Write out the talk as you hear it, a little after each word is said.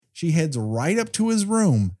She heads right up to his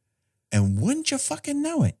room. And wouldn't you fucking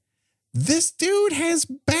know it, this dude has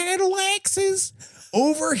battle axes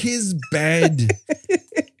over his bed.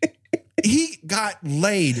 He got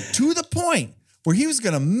laid to the point where he was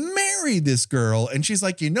going to marry this girl. And she's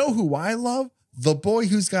like, you know who I love? The boy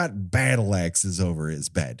who's got battle axes over his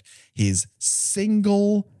bed. His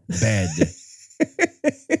single bed.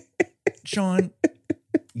 Shawn,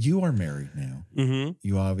 you are married now. Mm-hmm.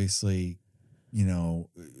 You obviously,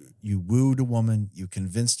 you wooed a woman. You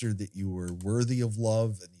convinced her that you were worthy of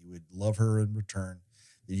love and you would love her in return,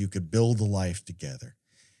 that you could build a life together.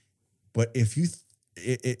 But if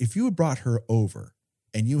you had brought her over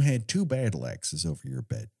and you had two battle axes over your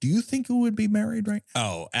bed, do you think you would be married right now?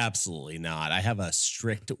 Oh, absolutely not. I have a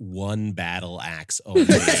strict one battle axe only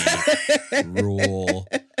rule.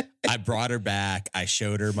 I brought her back. I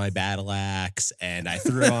showed her my battle axe and I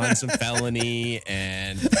threw on some felony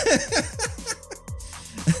and,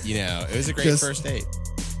 it was a great first date.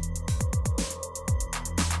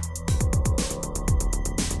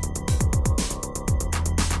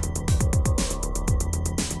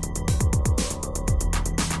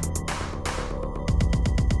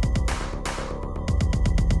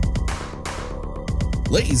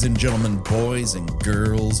 Ladies and gentlemen, boys and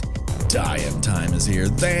girls, dying time is here.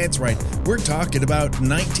 That's right. We're talking about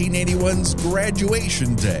 1981's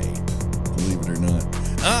graduation day, believe it or not,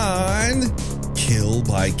 on Kill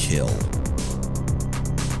by Kill.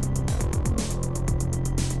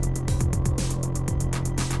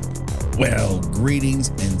 Well, greetings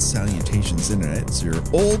and salutations, Internet. It's your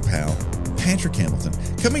old pal, Patrick Hamilton,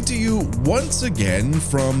 coming to you once again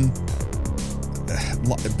from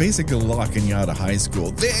basically locking you out of high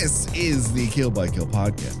school. This is the Kill by Kill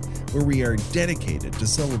podcast, where we are dedicated to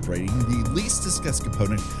celebrating the least discussed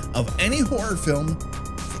component of any horror film,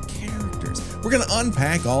 the characters. We're going to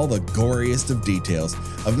unpack all the goriest of details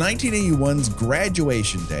of 1981's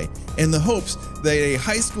graduation day in the hopes that a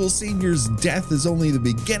high school senior's death is only the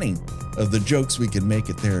beginning of the jokes we can make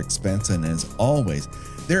at their expense. And as always,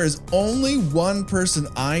 there is only one person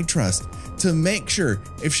I trust to make sure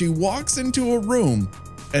if she walks into a room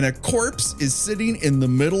and a corpse is sitting in the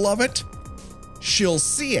middle of it, she'll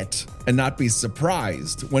see it and not be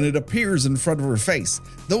surprised when it appears in front of her face.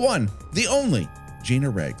 The one, the only, Gina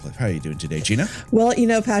Radcliffe. How are you doing today, Gina? Well,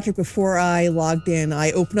 Patrick, before I logged in,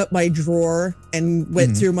 I opened up my drawer and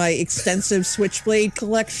went through my extensive Switchblade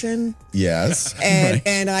collection. Yes. And right.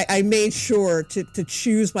 and I made sure to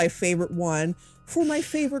choose my favorite one for my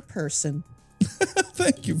favorite person.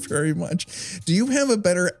 Thank you very much. Do you have a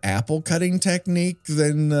better apple cutting technique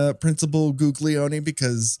than Principal Guglielmi?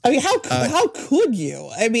 Because how could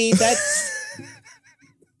you? I mean, that's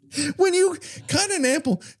when you cut an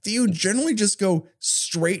apple, do you generally just go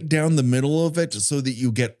straight down the middle of it so that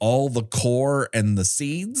you get all the core and the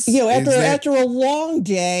seeds? After a long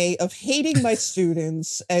day of hating my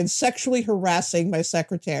students and sexually harassing my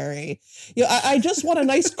secretary, I just want a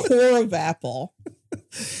nice core of apple.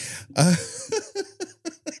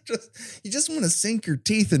 You just want to sink your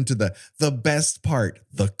teeth into the best part,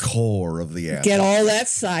 the core of the apple. Get all that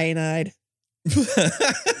cyanide.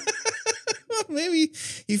 Maybe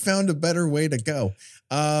he found a better way to go.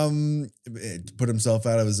 Put himself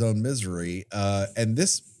out of his own misery. And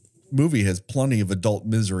this movie has plenty of adult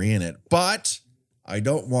misery in it, but I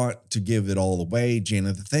don't want to give it all away,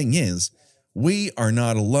 Gina. The thing is, we are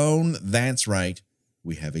not alone. That's right.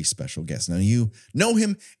 We have a special guest. Now, you know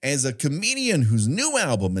him as a comedian whose new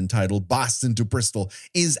album entitled Boston to Bristol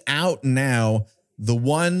is out now. The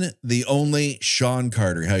one, the only Shawn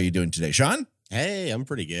Carter. How are you doing today, Shawn? Hey, I'm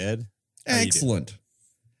pretty good. Excellent.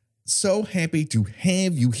 So happy to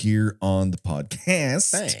have you here on the podcast.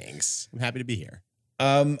 Thanks. I'm happy to be here.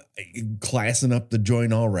 Classing up the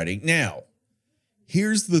joint already. Now,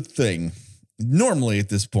 here's the thing. Normally at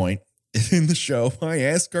this point in the show, I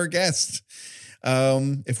ask our guests,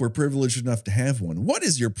 if we're privileged enough to have one, what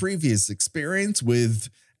is your previous experience with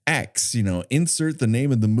X? Insert the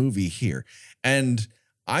name of the movie here. And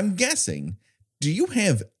I'm guessing, do you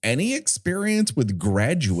have any experience with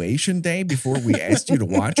Graduation Day before we asked you to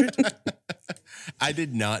watch it? I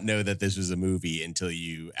did not know that this was a movie until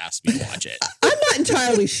you asked me to watch it. I'm not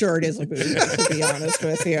entirely sure it is a movie, to be honest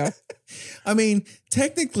with you. I mean,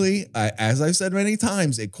 technically, as I've said many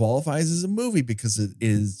times, it qualifies as a movie because it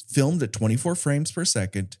is filmed at 24 frames per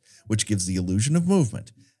second, which gives the illusion of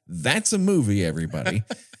movement. That's a movie, everybody.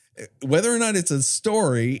 Whether or not it's a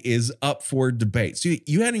story is up for debate. So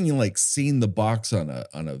you hadn't even seen the box on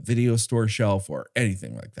a video store shelf or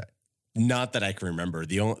anything like that. Not that I can remember.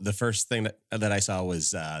 The first thing that I saw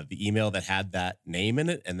was the email that had that name in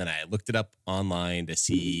it, and then I looked it up online to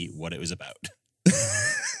see what it was about.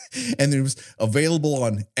 And it was available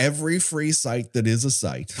on every free site that is a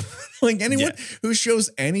site. Like anyone who shows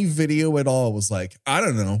any video at all was like, I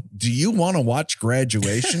don't know, do you want to watch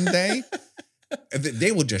Graduation Day?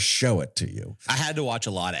 They will just show it to you. I had to watch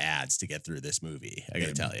a lot of ads to get through this movie. I got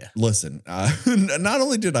to tell you. Listen, not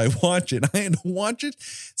only did I watch it, I had to watch it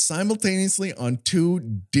simultaneously on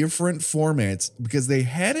 2 different formats because they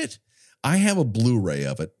had it. I have a Blu-ray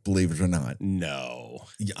of it, believe it or not. No.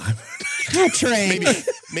 Yeah, Patrick.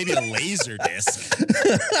 maybe a laser disc.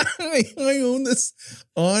 I own this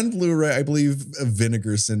on Blu-ray. I believe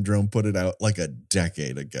Vinegar Syndrome put it out like a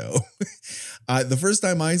decade ago. The first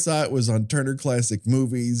time I saw it was on Turner Classic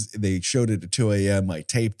Movies. They showed it at 2 a.m. I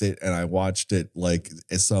taped it and I watched it like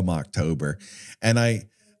some October. And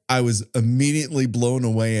I was immediately blown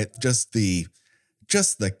away at just the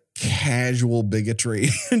casual bigotry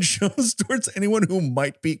and shows towards anyone who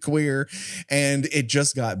might be queer. And it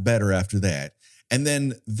just got better after that. And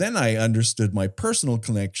then I understood my personal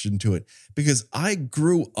connection to it because I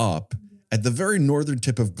grew up at the very northern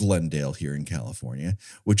tip of Glendale here in California,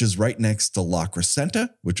 which is right next to La Crescenta,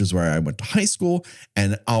 which is where I went to high school,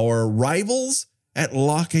 and our rivals at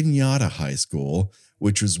La Cañada High School,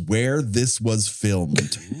 which is where this was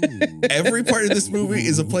filmed. Every part of this movie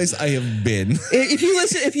is a place I have been.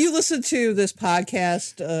 If you listen to this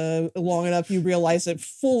podcast long enough, you realize that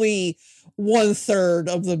fully 1/3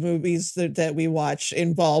 of the movies that we watch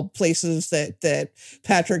involve places that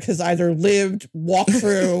Patrick has either lived, walked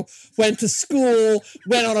through, went to school,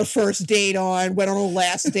 went on a first date on, went on a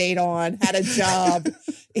last date on, had a job.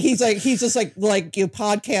 He's just like you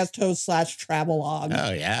podcast host / travelogue.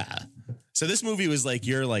 Oh yeah. So this movie was like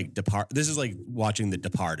this is like watching The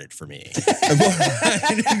Departed for me.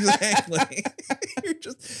 Exactly.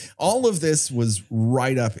 All of this was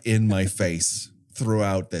right up in my face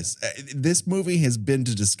throughout this. This movie has been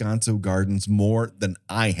to Descanso Gardens more than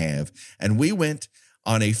I have. And we went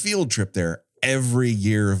on a field trip there every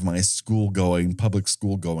year of my public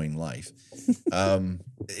school going life. It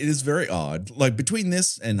is very odd. Like between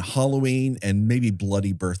this and Halloween and maybe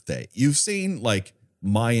Bloody Birthday, you've seen like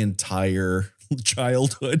my entire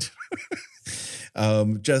childhood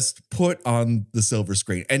just put on the silver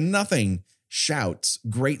screen, and nothing shouts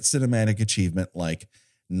great cinematic achievement like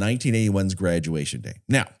 1981's Graduation Day.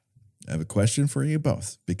 Now, I have a question for you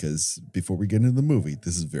both, because before we get into the movie,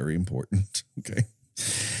 this is very important. Okay.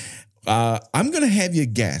 I'm going to have you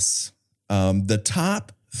guess the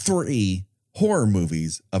top 3 horror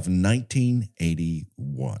movies of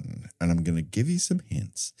 1981, and I'm going to give you some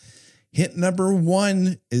hints. Hint number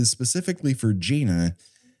 1 is specifically for Gina.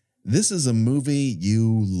 This is a movie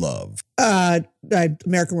you love.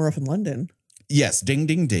 American Werewolf in London. Yes, ding,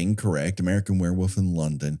 ding, ding, correct. American Werewolf in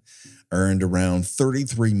London earned around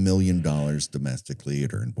 $33 million domestically.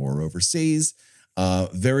 It earned more overseas.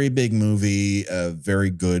 Very big movie, very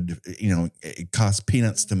good. You know, it cost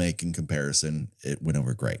peanuts to make in comparison. It went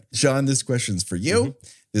over great. Shawn, this question's for you. Mm-hmm.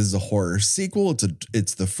 This is a horror sequel.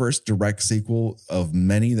 It's the first direct sequel of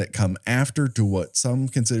many that come after to what some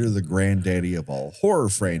consider the granddaddy of all horror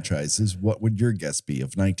franchises. What would your guess be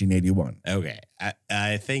of 1981? Okay.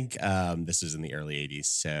 I think this is in the early 80s.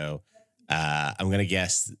 So I'm going to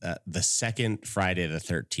guess the second Friday the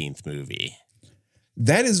 13th movie.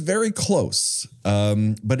 That is very close,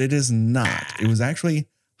 but it is not. It was actually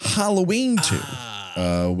Halloween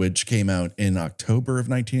 2, which came out in October of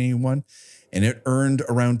 1981, and it earned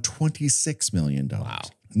around $26 million. Wow.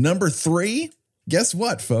 Number 3, guess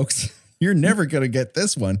what, folks? You're never going to get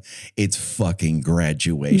this one. It's fucking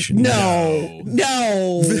Graduation. No.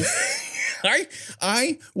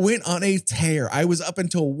 I went on a tear. I was up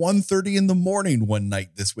until 1:30 in the morning one night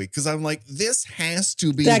this week because I'm like, this has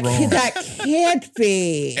to be wrong. That can't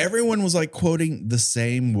be. Everyone was like quoting the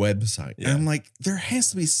same website. Yeah. And I'm like, there has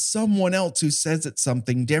to be someone else who says it's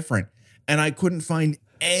something different. And I couldn't find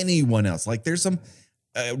anyone else. Like there's some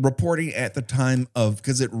reporting at the time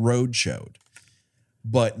because it road showed.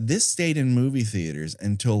 But this stayed in movie theaters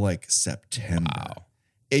until like September. Wow.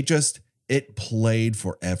 It played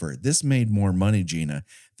forever. This made more money, Gina,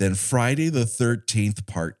 than Friday the 13th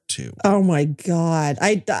Part 2. Oh my God.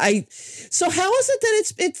 So how is it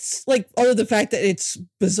that it's like, the fact that it's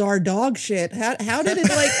bizarre dog shit? How did it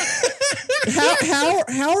like,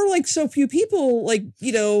 how are like so few people like,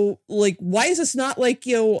 why is this not like,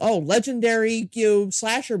 legendary,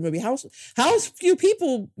 slasher movie? How's few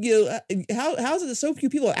people, how is it that so few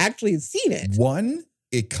people actually have seen it? 1,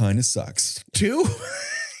 it kind of sucks. 2,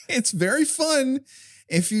 it's very fun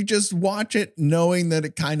if you just watch it knowing that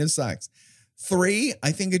it kind of sucks. 3,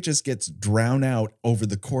 I think it just gets drowned out over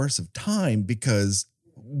the course of time because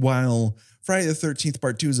while Friday the 13th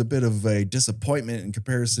Part 2 is a bit of a disappointment in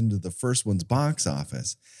comparison to the first one's box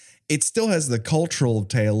office, it still has the cultural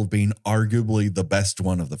tale of being arguably the best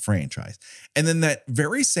one of the franchise. And then that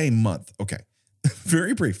very same month, okay,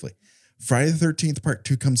 very briefly, Friday the 13th Part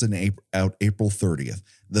 2 comes out April 30th.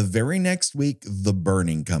 The very next week, The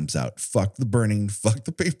Burning comes out. Fuck The Burning. Fuck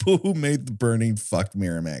the people who made The Burning. Fuck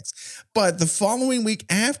Miramax. But the following week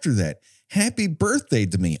after that, Happy Birthday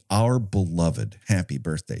to Me, our beloved Happy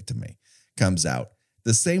Birthday to Me, comes out.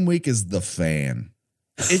 The same week as The Fan.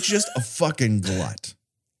 It's just a fucking glut.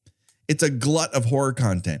 It's a glut of horror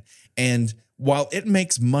content. And while it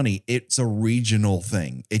makes money, it's a regional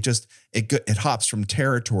thing. It hops from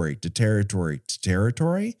territory to territory to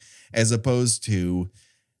territory, as opposed to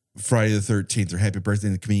Friday the 13th or Happy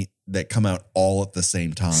Birthday to Me that come out all at the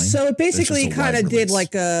same time. So it basically kind of did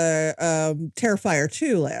like a Terrifier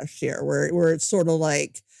 2 last year, where it's sort of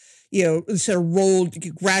like, sort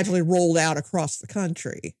of gradually rolled out across the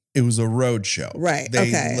country. It was a road show. Right.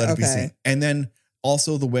 They let it be seen. And then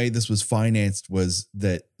also the way this was financed was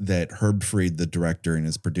that Herb Fried, the director, and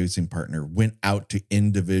his producing partner went out to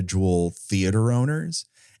individual theater owners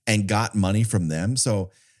and got money from them.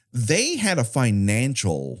 So they had a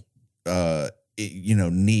financial,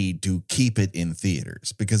 need to keep it in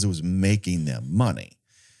theaters because it was making them money.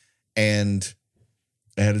 And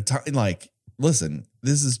at a time, like, listen,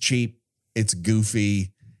 this is cheap. It's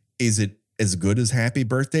goofy. Is it as good as Happy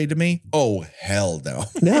Birthday to Me? Oh, hell no.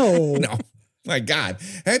 No. No. My God,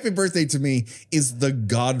 Happy Birthday to Me is The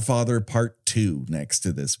Godfather Part 2 next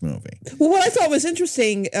to this movie. Well, what I thought was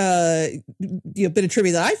interesting, a bit of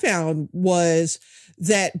trivia that I found was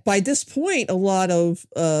that by this point, a lot of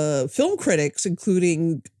film critics,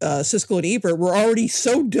 including Siskel and Ebert, were already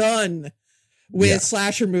so done with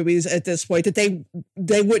slasher movies at this point that they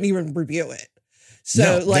wouldn't even review it.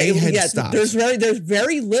 So, there's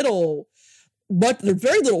very little. But there's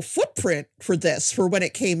very little footprint for this for when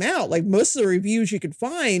it came out. Like most of the reviews you can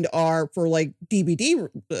find are for like DVD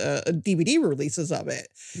releases of it.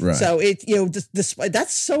 Right. So it,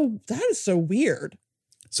 that is so weird.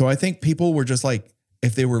 So I think people were just like,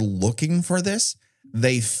 if they were looking for this,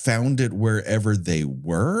 they found it wherever they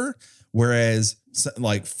were. Whereas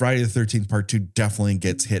like Friday the 13th Part 2 definitely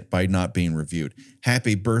gets hit by not being reviewed.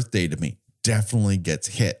 Happy Birthday to Me definitely gets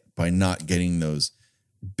hit by not getting those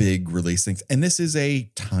big release things. And this is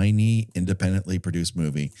a tiny independently produced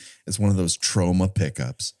movie. It's one of those trauma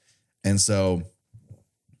pickups. And so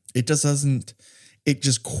it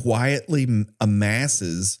just quietly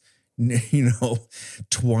amasses,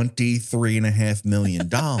 $23.5 million.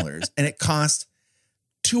 And it cost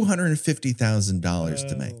 $250,000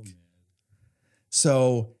 to make.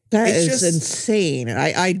 So that is insane.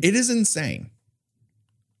 It is insane.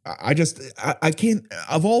 I can't,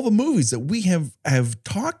 of all the movies that we have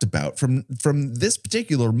talked about from this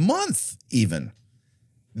particular month, even,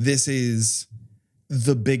 this is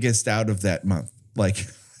the biggest out of that month. Like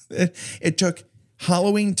it took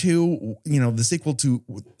Halloween 2, the sequel to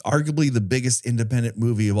arguably the biggest independent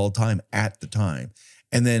movie of all time at the time.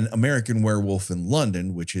 And then American Werewolf in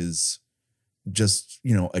London, which is just,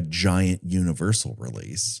 a giant Universal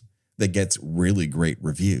release that gets really great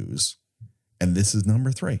reviews. And this is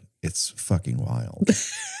number 3. It's fucking wild.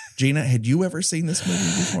 Gina, had you ever seen this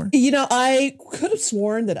movie before? I could have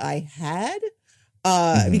sworn that I had,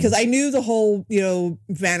 because I knew the whole,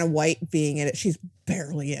 Vanna White being in it. She's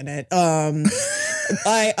barely in it. I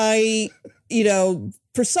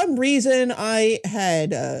for some reason I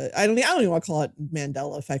had, I don't even want to call it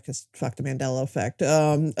Mandela effect, because fuck the Mandela effect.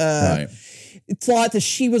 Right. Thought that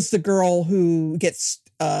she was the girl who gets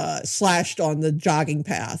slashed on the jogging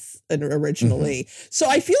path originally. Mm-hmm. So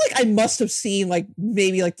I feel like I must have seen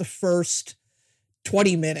maybe the first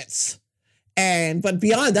 20 minutes. But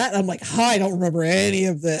beyond that, I'm like, I don't remember any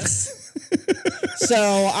of this.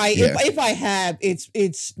 So if I have, it's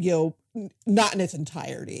not in its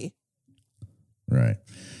entirety. Right.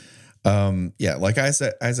 Like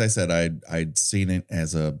as I said, I'd seen it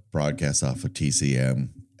as a broadcast off of TCM.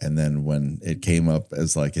 And then when it came up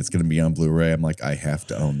as it's going to be on Blu-ray, I'm like, I have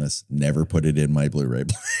to own this. Never put it in my Blu-ray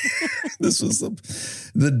player. This was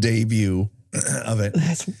the debut of it.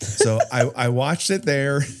 So I watched it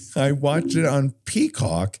there. I watched it on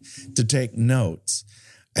Peacock to take notes.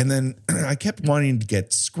 And then I kept wanting to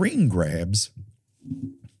get screen grabs.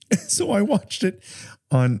 So I watched it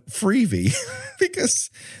on Freevee because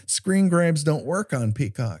screen grabs don't work on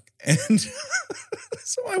Peacock. And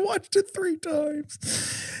so I watched it 3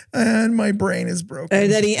 times and my brain is broken.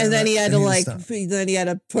 And then he had to then he had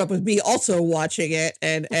to put up with me also watching it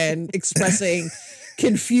and expressing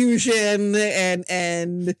confusion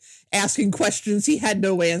and asking questions he had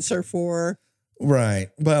no answer for. Right.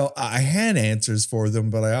 Well, I had answers for them,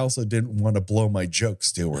 but I also didn't want to blow my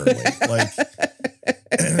jokes too early. Like,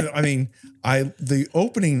 I mean, the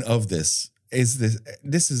opening of this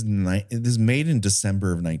is made in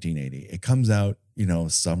December of 1980. It comes out,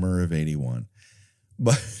 summer of 81.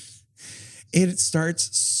 But it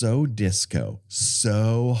starts so disco,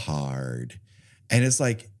 so hard. And it's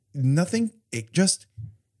like nothing, this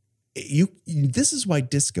is why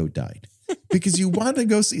disco died. Because you want to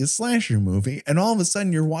go see a slasher movie, and all of a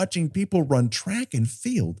sudden you're watching people run track and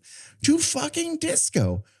field to fucking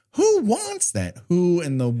disco. Who wants that? Who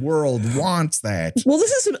in the world wants that? Well,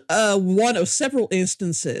 this is one of several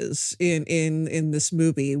instances in this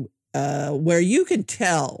movie where you can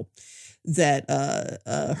tell that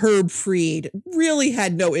Herb Fried really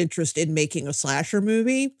had no interest in making a slasher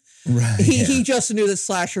movie. Right. He just knew that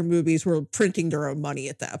slasher movies were printing their own money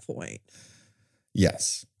at that point.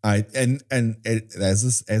 Yes. As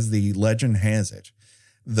the legend has it,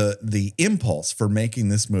 the impulse for making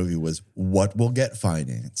this movie was what will get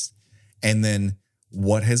financed, and then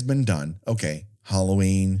what has been done. Okay,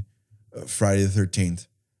 Halloween, Friday the 13th,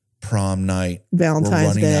 prom night, Valentine's we're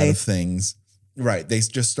running Day. out of things. Right, they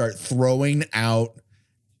just start throwing out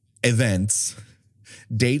events,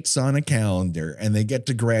 dates on a calendar, and they get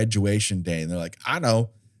to graduation day, and they're like, I know,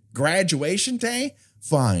 graduation day,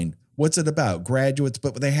 fine. What's it about? Graduates,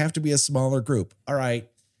 but they have to be a smaller group. All right.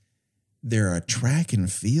 They're a track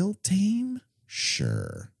and field team?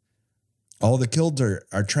 Sure. All the kills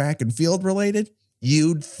are track and field related?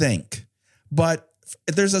 You'd think. But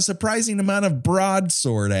there's a surprising amount of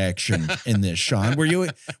broadsword action in this, Shawn. Were you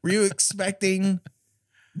expecting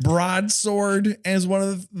broadsword as one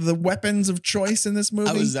of the weapons of choice in this movie?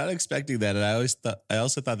 I was not expecting that, and I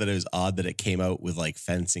also thought that it was odd that it came out with like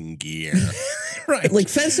fencing gear. Right. Like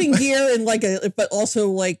fencing gear and but also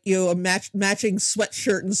like, a matching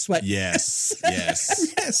sweatshirt and sweat. Yes.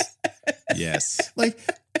 Like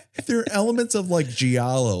there are elements of like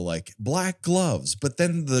Giallo, like black gloves, but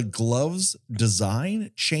then the gloves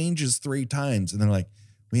design changes 3 times. And they're like,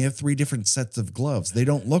 we have 3 different sets of gloves. They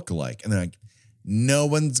don't look alike. And they're like, no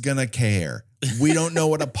one's going to care. We don't know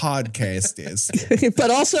what a podcast is. But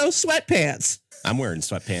also sweatpants. I'm wearing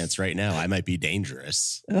sweatpants right now. I might be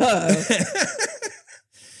dangerous.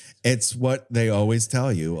 It's what they always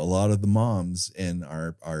tell you. A lot of the moms in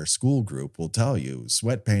our school group will tell you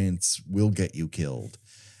sweatpants will get you killed.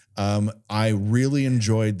 I really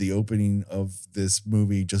enjoyed the opening of this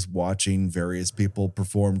movie, just watching various people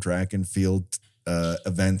perform track and field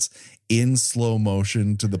events in slow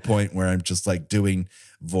motion to the point where I'm just like doing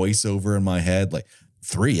voiceover in my head, like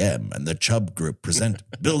 3M and the Chubb Group present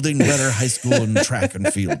building better high school and track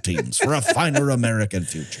and field teams for a finer American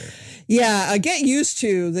future. Yeah, I get used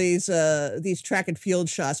to these track and field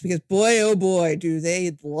shots because boy, oh boy, do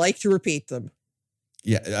they like to repeat them.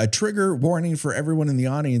 Yeah, a trigger warning for everyone in the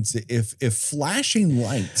audience. If flashing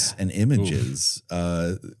lights and images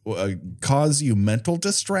cause you mental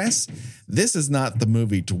distress, this is not the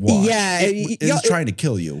movie to watch. Yeah, it's trying to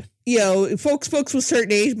kill you. Folks with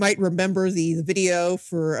certain age might remember the video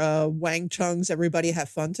for Wang Chung's Everybody Have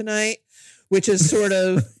Fun Tonight, which is sort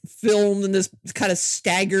of filmed in this kind of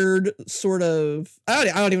staggered sort of, I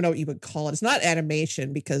don't even know what you would call it. It's not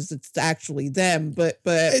animation because it's actually them, but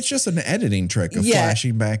it's just an editing trick of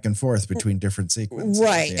flashing back and forth between different sequences.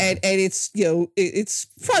 Right. Yeah. And it's, it's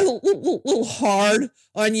probably a little hard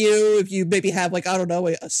on you if you maybe have like, I don't know,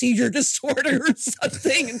 a seizure disorder or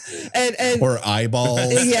something. And or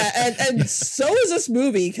eyeballs. Yeah. And so is this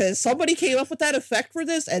movie because somebody came up with that effect for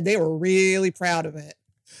this and they were really proud of it.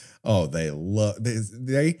 Oh, they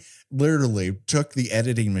literally took the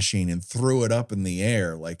editing machine and threw it up in the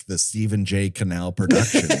air like the Stephen J. Canal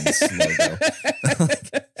Productions logo.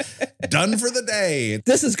 Like, done for the day.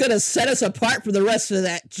 This is going to set us apart from the rest of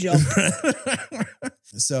that junk.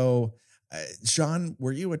 So, Shawn,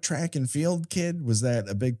 were you a track and field kid? Was that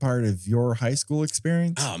a big part of your high school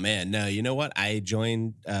experience? Oh man, no. You know what? I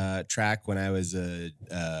joined track when I was a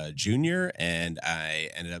junior, and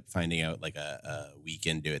I ended up finding out like a week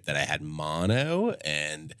into it that I had mono,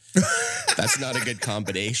 and that's not a good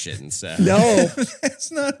combination. So No,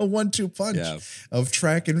 that's not a 1-2 punch of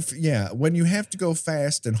track and when you have to go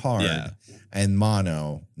fast and hard and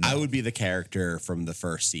mono. No. I would be the character from the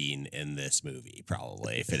first scene in this movie,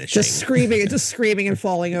 probably finishing. just screaming and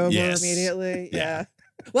falling over immediately. Yeah.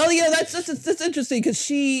 Well, that's interesting because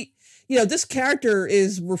she, this character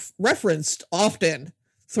is referenced often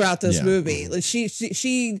throughout this movie. Like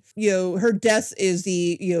she, her death is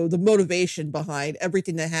the motivation behind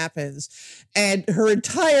everything that happens, and her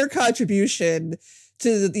entire contribution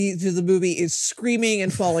to the movie is screaming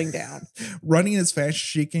and falling down. Running as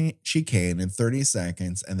fast as she can in 30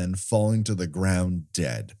 seconds and then falling to the ground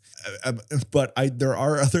dead. But there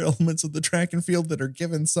are other elements of the track and field that are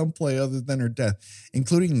given some play other than her death,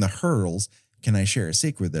 including the hurdles. Can I share a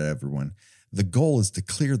secret with everyone? The goal is to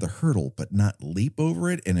clear the hurdle, but not leap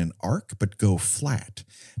over it in an arc, but go flat.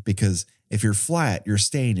 Because if you're flat, you're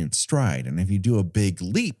staying in stride. And if you do a big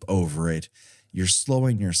leap over it, you're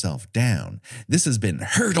slowing yourself down. This has been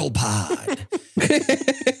Hurdle Pod.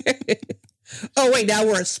 Oh, wait, now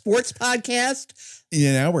we're a sports podcast?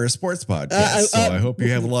 Yeah, now we're a sports podcast. So I hope you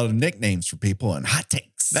have a lot of nicknames for people and hot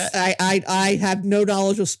takes. I have no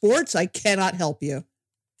knowledge of sports. I cannot help you.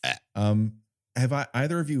 Have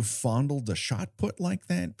either of you fondled a shot put like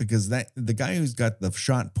that? Because the guy who's got the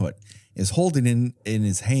shot put is holding in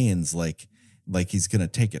his hands like he's gonna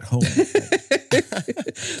take it home.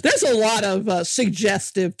 There's a lot of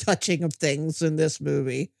suggestive touching of things in this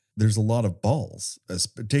movie. There's a lot of balls,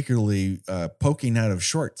 particularly poking out of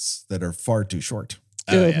shorts that are far too short.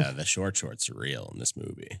 Oh yeah, the shorts are real in this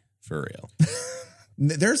movie, for real.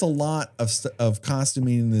 There's a lot of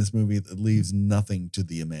costuming in this movie that leaves nothing to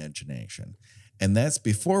the imagination. And that's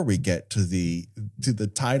before we get to the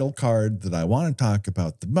title card that I want to talk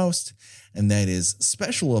about the most, and that is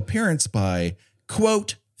special appearance by,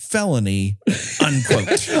 quote, felony, unquote.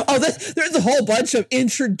 There's a whole bunch of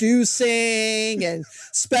introducing and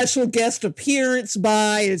special guest appearance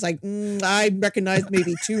by. It's like, I recognize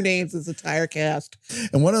maybe two names as the entire cast.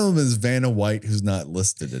 And one of them is Vanna White, who's not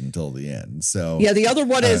listed until the end. So yeah, the other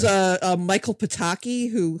one is Michael Pataki,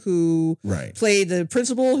 who played the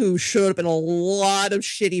principal, who showed up in a lot of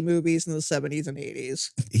shitty movies in the 70s and 80s.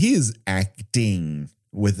 He is acting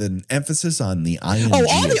with an emphasis on the ING. Oh,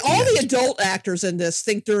 all the adult actors in this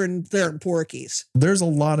think they're in Porky's. There's a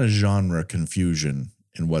lot of genre confusion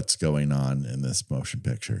in what's going on in this motion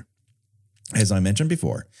picture. As I mentioned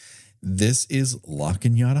before, this is La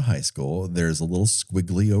Cañada High School. There's a little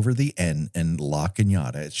squiggly over the N in La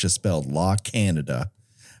Cañada. It's just spelled La Canada,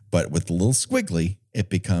 but with the little squiggly, it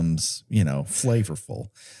becomes, flavorful,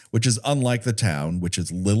 which is unlike the town, which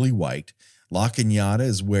is lily white. La Cañada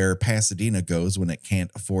is where Pasadena goes when it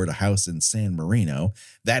can't afford a house in San Marino.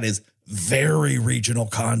 That is very regional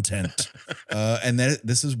content. And then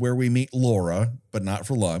this is where we meet Laura, but not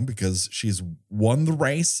for long because she's won the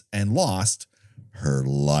race and lost her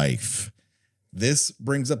life. This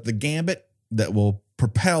brings up the gambit that will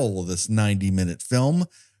propel this 90-minute film.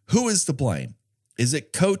 Who is to blame? Is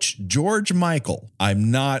it Coach George Michael?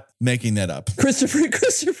 I'm not making that up.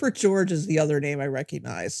 Christopher George is the other name I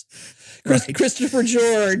recognize. Christopher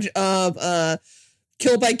George of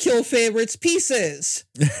Kill by Kill favorites Pieces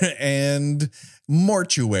and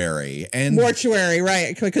Mortuary, right?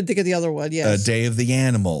 I couldn't think of the other one. Yes, Day of the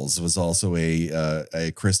Animals was also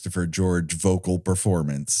a Christopher George vocal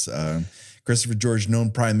performance. Christopher George,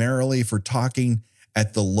 known primarily for talking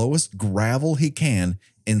at the lowest gravel he can,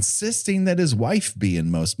 insisting that his wife be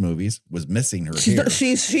in most movies, was missing her hair.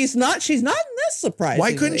 She's not in this, surprisingly.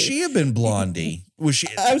 Why couldn't she have been Blondie? Was she?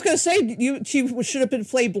 I was going to say she should have been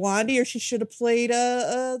played Blondie, or she should have played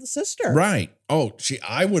the sister. Right. Oh,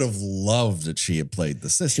 I would have loved that she had played the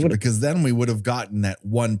sister, because then we would have gotten that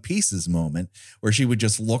One Pieces moment where she would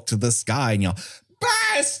just look to the sky and yell,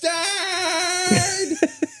 "Bastard!"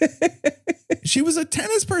 She was a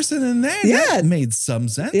tennis person in that. Yeah. That made some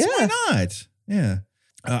sense. Yeah. Why not? Yeah.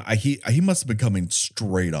 He must have been coming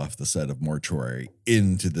straight off the set of Mortuary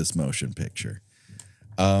into this motion picture.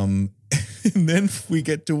 And then we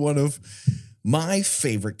get to one of my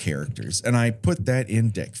favorite characters, and I put that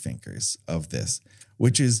in Dick Finkers of this,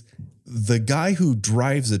 which is the guy who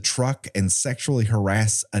drives a truck and sexually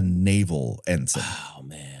harass a naval ensign. Oh,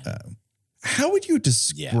 man. How would you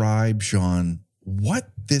describe, Shawn,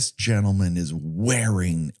 what this gentleman is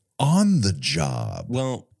wearing on the job?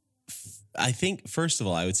 Well, I think, first of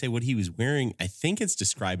all, I would say what he was wearing, I think it's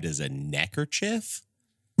described as a neckerchief.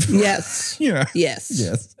 Yes. Yeah. Yes.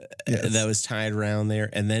 Yes. That was tied around there.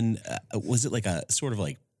 And then was it like a sort of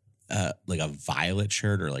like a violet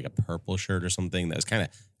shirt or like a purple shirt or something that was it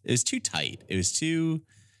was too tight. It was too,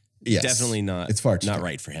 definitely not, it's far too not tight.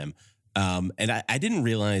 right for him. And I didn't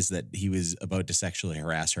realize that he was about to sexually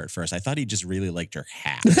harass her at first. I thought he just really liked her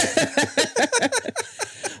hat.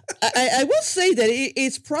 I will say that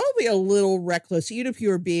it's probably a little reckless, even if you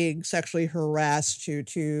were being sexually harassed,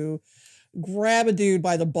 to grab a dude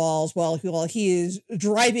by the balls while he is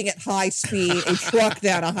driving at high speed a truck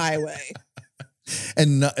down a highway.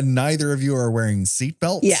 And neither of you are wearing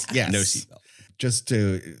seatbelts? Yeah. Yes. No seatbelt. Just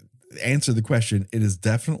to answer the question, it is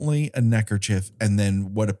definitely a neckerchief. And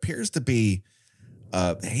then what appears to be,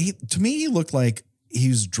 to me, he looked like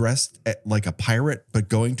he's dressed like a pirate, but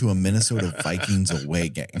going to a Minnesota Vikings away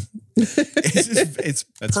game. It's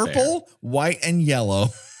purple, white, and yellow.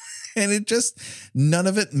 And it just, none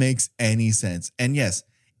of it makes any sense. And yes,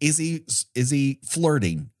 is he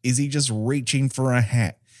flirting? Is he just reaching for a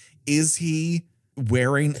hat? Is he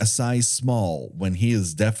wearing a size small when he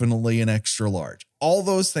is definitely an extra large? All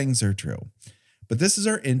those things are true. But this is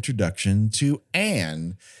our introduction to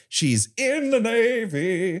Anne. She's in the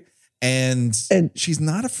Navy. And she's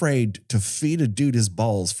not afraid to feed a dude his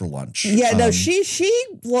balls for lunch. Yeah, no, she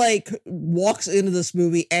like walks into this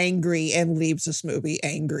movie angry and leaves this movie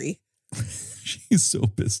angry. She's so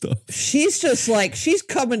pissed off. She's just like, she's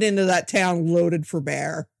coming into that town loaded for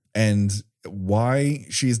bear. And why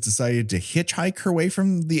she's decided to hitchhike her way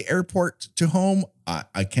from the airport to home,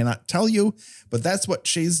 I cannot tell you, but that's what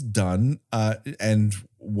she's done. And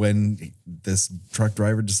when this truck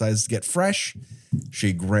driver decides to get fresh,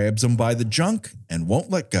 she grabs him by the junk and won't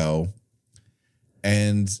let go.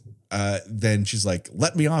 And then she's like,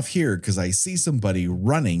 let me off here because I see somebody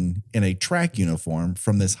running in a track uniform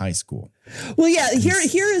from this high school. Well, yeah,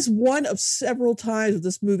 here is one of several times that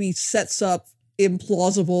this movie sets up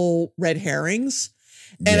implausible red herrings.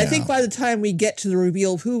 And I think by the time we get to the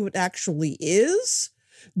reveal of who it actually is,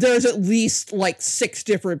 there's at least like 6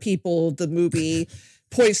 different people the movie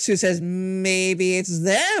points to, says maybe it's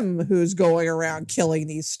them who's going around killing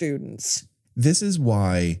these students. This is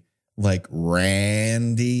why, like,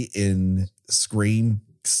 Randy in Scream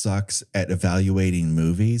sucks at evaluating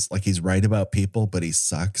movies. Like, he's right about people, but he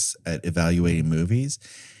sucks at evaluating movies.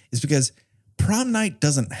 Is because Prom Night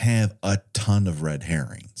doesn't have a ton of red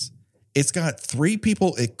herrings. It's got 3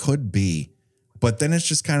 people it could be, but then it's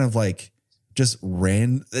just kind of like, just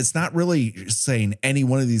it's not really saying any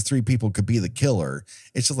one of these 3 people could be the killer.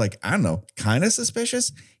 It's just like, I don't know, kind of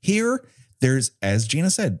suspicious. Here, there's, as Gina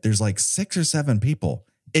said, there's like 6 or 7 people.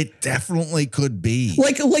 It definitely could be.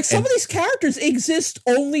 Like some of these characters exist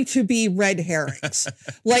only to be red herrings.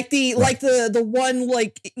 Like the one,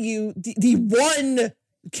 like the one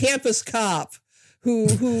campus cop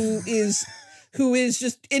who is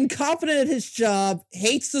just incompetent at his job,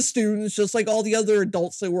 hates the students, just like all the other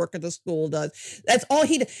adults that work at the school does. That's all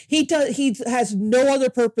he does. He has no other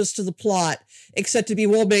purpose to the plot except to be,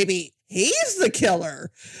 well, maybe he's the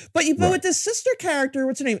killer. But with this sister character,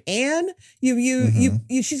 what's her name? Anne,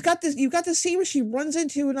 she's got this, you've got this scene where she runs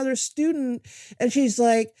into another student and she's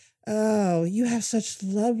like, oh, you have such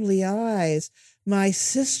lovely eyes. My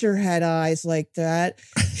sister had eyes like that.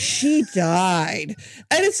 She died.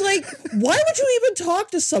 And it's like, why would you even talk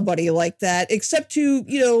to somebody like that except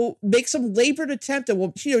to, make some labored attempt at,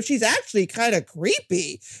 well, she's actually kind of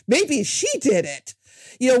creepy. Maybe she did it.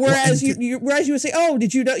 Whereas you would say, oh,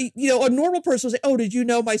 did you know, a normal person would say, oh, did you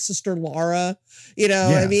know my sister Laura?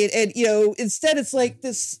 I mean, and, instead it's like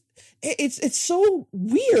this, it's so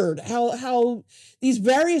weird how these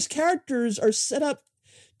various characters are set up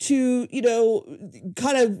to,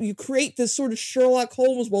 kind of you create this sort of Sherlock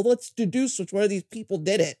Holmes, well, let's deduce which one of these people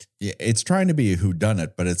did it. Yeah, it's trying to be a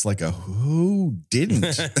whodunit, but it's like a who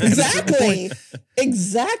didn't.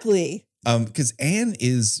 Exactly. Because Anne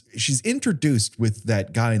she's introduced with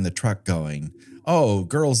that guy in the truck going, oh,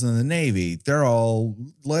 girls in the Navy, they're all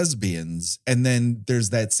lesbians. And then there's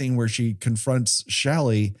that scene where she confronts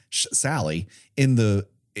Sally in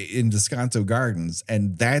Descanso Gardens,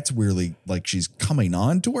 and that's weirdly like she's coming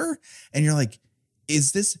on to her, and you're like,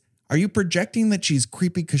 are you projecting that she's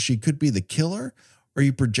creepy because she could be the killer? Or are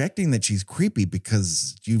you projecting that she's creepy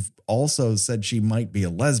because you've also said she might be a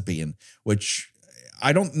lesbian, which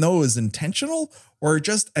I don't know is intentional or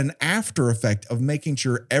just an after effect of making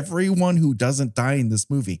sure everyone who doesn't die in this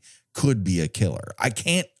movie could be a killer? I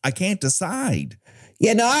can't decide.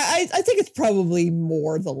 Yeah, no, I think it's probably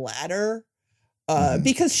more the latter.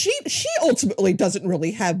 Because she ultimately doesn't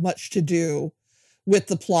really have much to do with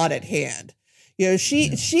the plot at hand. She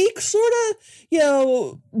sort of,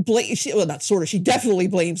 she definitely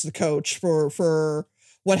blames the coach for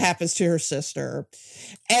what happens to her sister.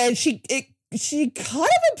 And she kind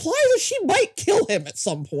of implies that she might kill him at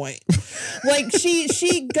some point. Like she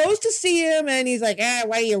goes to see him and he's like,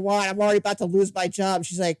 what do you want? I'm already about to lose my job.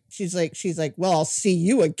 She's like, well, I'll see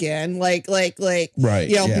you again. Like, right.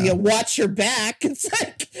 You watch your back. It's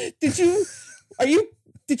like, did you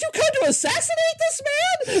come to assassinate this man?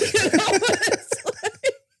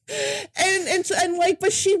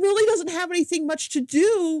 But she really doesn't have anything much to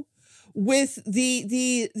do with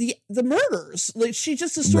the murders. Like, she's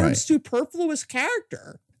just a sort of superfluous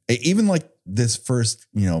character. Even like this first,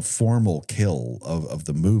 formal kill of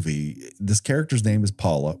the movie, this character's name is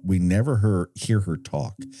Paula. We never hear her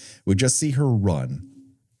talk. We just see her run.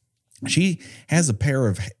 She has a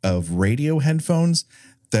pair of radio headphones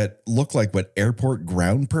that look like what airport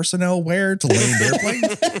ground personnel wear to land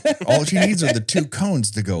airplanes. All she needs are the two cones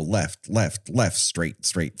to go left, left, left, straight,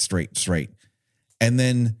 straight, straight, straight. And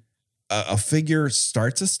then a figure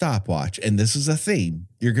starts a stopwatch. And this is a theme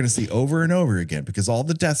you're going to see over and over again because all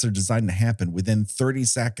the deaths are designed to happen within 30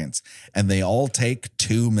 seconds. And they all take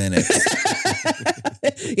 2 minutes.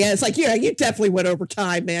 Yeah, it's like, yeah, you definitely went over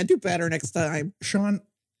time, man. Do better next time. Shawn,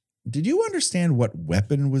 did you understand what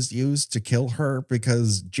weapon was used to kill her?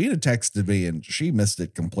 Because Gina texted me and she missed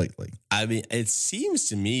it completely. I mean, it seems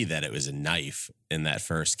to me that it was a knife in that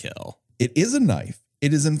first kill. It is a knife.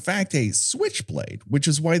 It is, in fact, a switchblade, which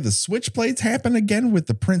is why the switchblades happen again with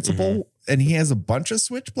the principal. And he has a bunch of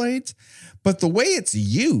switchblades. But the way it's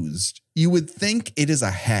used, you would think it is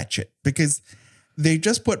a hatchet because they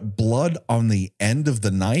just put blood on the end of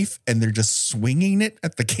the knife and they're just swinging it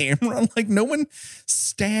at the camera. Like no one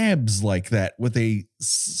stabs like that with a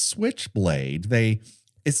switchblade.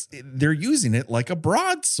 They're using it like a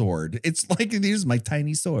broadsword. It's like, here's my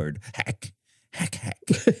tiny sword. Hack, hack, hack.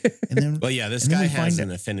 And then, well, yeah, this guy has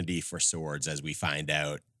an affinity for swords, as we find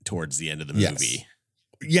out towards the end of the movie. Yes.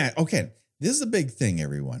 Yeah. Okay. This is a big thing,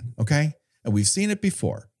 everyone. Okay. And we've seen it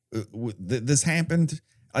before. This happened.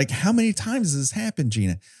 Like, how many times has this happened,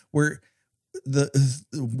 Gina, where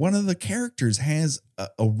one of the characters has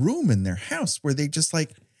a room in their house where they just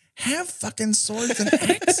like have fucking swords and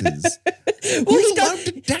axes? Well, Who's allowed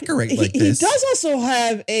to decorate like this? He does also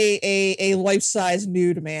have a life-size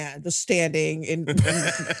nude man just standing in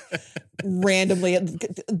randomly.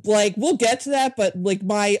 Like, we'll get to that, but like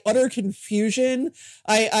my utter confusion,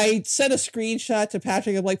 I sent a screenshot to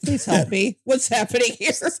Patrick. I'm like, please help me. What's happening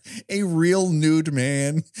here? A real nude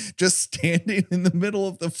man just standing in the middle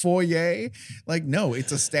of the foyer. Like, no,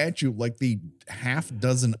 it's a statue like the half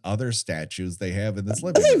dozen other statues they have in this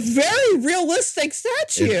living room. It's a very realistic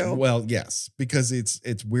statue. Well, yes, because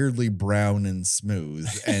it's weirdly brown and smooth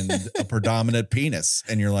and a predominant penis.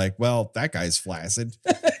 And you're like, well, that guy's flaccid.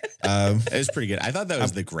 It was pretty good. I thought that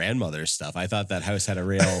was the grandmother stuff. I thought that house had a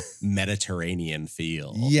real Mediterranean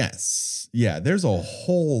feel. Yes. Yeah, there's a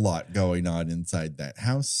whole lot going on inside that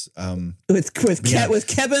house. With Kevin,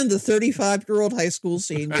 the 35-year-old high school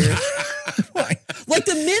senior. Like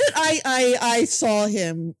the minute I saw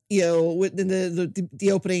him, you know, within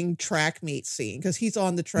the opening track meet scene, because he's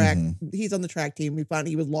on the track, he's on the track team. We found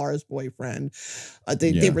he was Laura's boyfriend.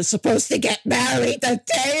 They were supposed to get married the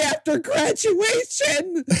day after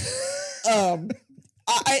graduation. And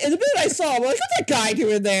the minute I saw him, I'm like, what's that guy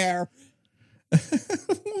doing there?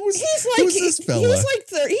 Who's this fella? He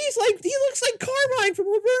looks like Carmine from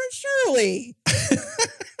Laverne and Shirley.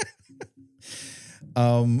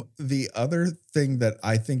 The other thing that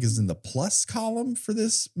I think is in the plus column for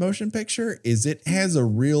this motion picture is it has a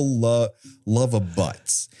real love of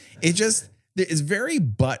butts. It is very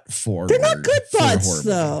butt forward. They're not good butts,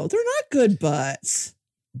 though. They're not good butts.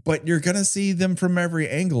 But you're gonna see them from every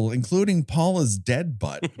angle, including Paula's dead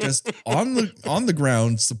butt, just on the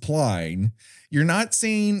ground supplying. You're not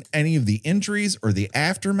seeing any of the injuries or the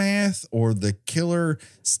aftermath or the killer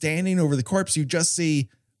standing over the corpse. You just see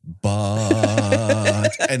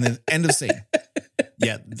butt and then end of scene.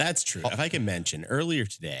 Yeah, that's true. If I can mention, earlier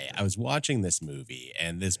today, I was watching this movie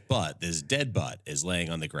and this dead butt is laying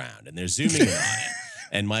on the ground and they're zooming in on it.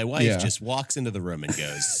 And my wife just walks into the room and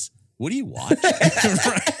goes, "What are you watching?"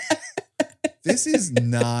 Right. This is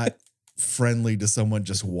not friendly to someone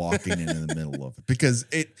just walking in the middle of it, because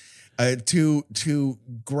it to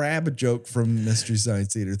grab a joke from Mystery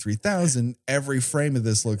Science Theater 3000, every frame of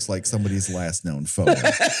this looks like somebody's last known photo.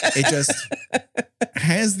 It just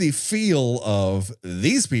has the feel of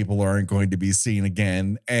these people aren't going to be seen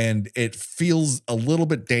again, and it feels a little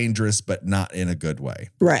bit dangerous, but not in a good way.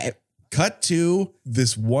 Right. Cut to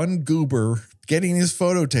this one goober getting his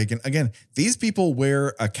photo taken. Again, these people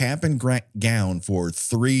wear a cap and gown for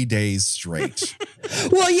 3 days straight.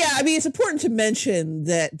 Well, yeah, I mean, it's important to mention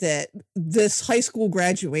that this high school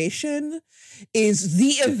graduation is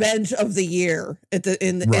the event of the year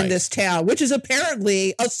in this town, which is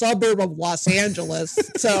apparently a suburb of Los Angeles.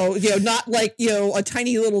 So, not like, a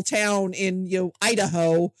tiny little town in,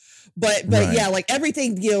 Idaho. But yeah, like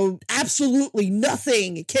everything, absolutely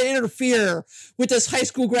nothing can interfere with this high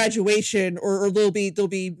school graduation, or there'll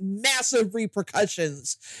be massive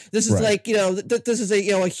repercussions. This is like, this is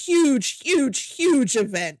a huge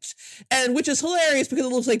event, and which is hilarious because it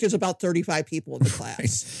looks like there's about 35 people in the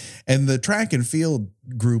class. Right. And the track and field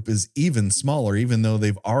group is even smaller, even though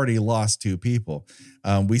they've already lost 2 people.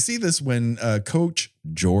 We see this when Coach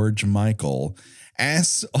George Michael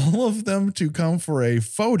asks all of them to come for a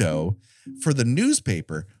photo for the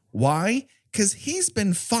newspaper, Why? Because he's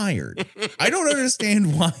been fired. I don't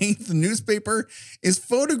understand why the newspaper is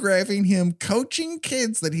photographing him coaching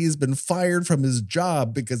kids that he's been fired from his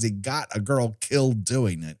job because he got a girl killed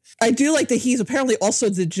doing it. I do like that he's apparently also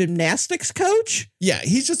the gymnastics coach. Yeah,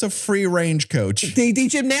 he's just a free range coach. The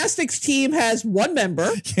gymnastics team has one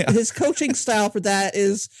member. Yeah. His coaching style for that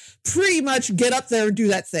is pretty much get up there and do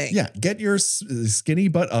that thing. Yeah, get your skinny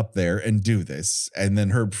butt up there and do this. And then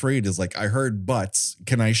Herb Fried is like, I heard butts.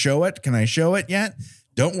 Can I show it? Can I show it yet?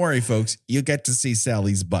 Don't worry, folks. You get to see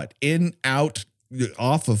Sally's butt. In, out,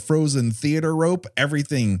 off a frozen theater rope,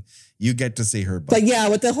 everything. You get to see her butt. But yeah,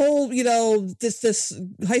 with the whole, this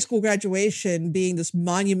high school graduation being this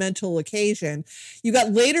monumental occasion, you've got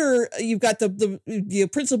the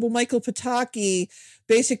principal Michael Pataki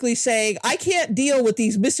basically saying, I can't deal with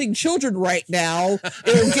these missing children right now.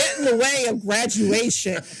 It'll get in the way of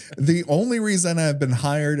graduation. The only reason I've been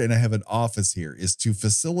hired and I have an office here is to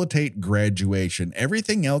facilitate graduation.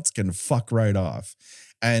 Everything else can fuck right off.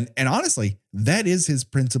 And honestly, that is his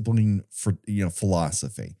principling for,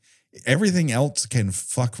 philosophy. Everything else can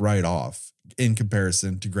fuck right off in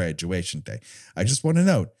comparison to graduation day. I just want to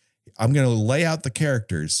note, I'm going to lay out the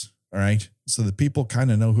characters, all right, so that people kind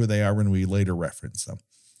of know who they are when we later reference them.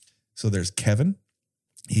 So there's Kevin.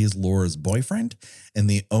 He is Laura's boyfriend and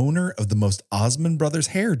the owner of the most Osmond Brothers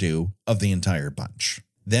hairdo of the entire bunch.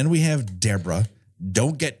 Then we have Deborah.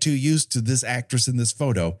 Don't get too used to this actress in this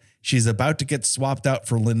photo. She's about to get swapped out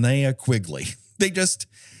for Linnea Quigley. They just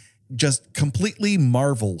completely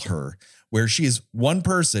marvel her, where she is one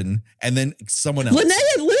person and then someone else.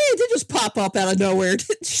 Linnea did just pop up out of nowhere,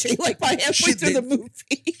 didn't she? Like by halfway through the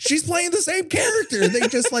movie. She's playing the same character. They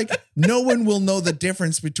just no one will know the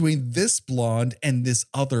difference between this blonde and this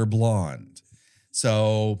other blonde.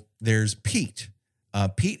 So there's Pete.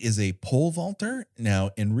 Pete is a pole vaulter.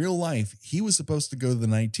 Now, in real life, he was supposed to go to the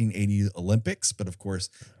 1980 Olympics, but of course,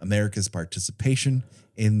 America's participation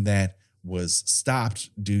in that was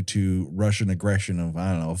stopped due to Russian aggression of,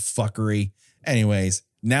 fuckery. Anyways,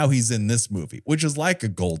 now he's in this movie, which is like a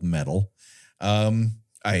gold medal. I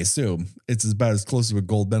assume it's about as close to a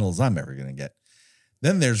gold medal as I'm ever going to get.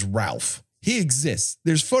 Then there's Ralph. He exists.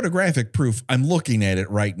 There's photographic proof. I'm looking at it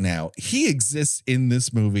right now. He exists in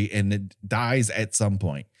this movie and it dies at some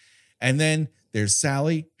point. And then there's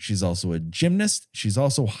Sally. She's also a gymnast. She's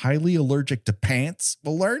also highly allergic to pants,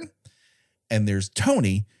 we'll learn. And there's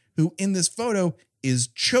Tony, who in this photo is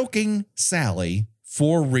choking Sally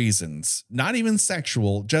for reasons, not even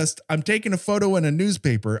sexual, just I'm taking a photo in a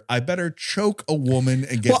newspaper. I better choke a woman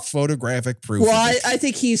and get photographic proof. Well, I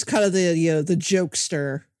think he's kind of the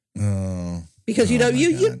jokester. Oh, because you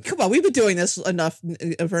come on, we've been doing this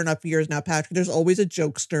for enough years now, Patrick. There's always a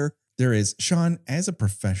jokester. There is. Shawn, as a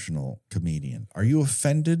professional comedian, are you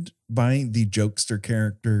offended by the jokester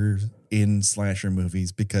character in slasher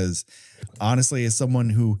movies? Because honestly, as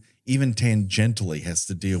someone who even tangentially has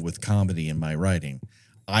to deal with comedy in my writing,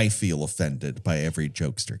 I feel offended by every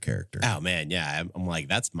jokester character. Oh, man. Yeah. I'm like,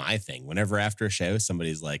 that's my thing. Whenever after a show,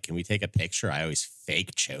 somebody's like, can we take a picture? I always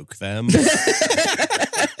fake choke them.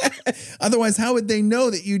 Otherwise, how would they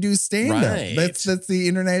know that you do stand-up? Right. That's the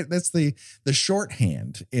internet. That's the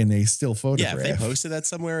shorthand in a still photograph. Yeah, if they posted that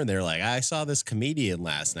somewhere and they're like, I saw this comedian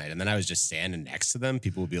last night, and then I was just standing next to them,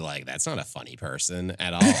 people would be like, that's not a funny person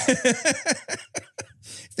at all.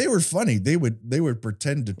 If they were funny, they would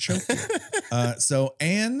pretend to choke you. So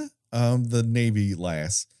Anne, the Navy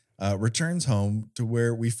lass, returns home to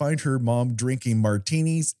where we find her mom drinking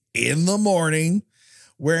martinis in the morning,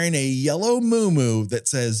 wearing a yellow muumuu that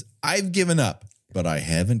says, I've given up, but I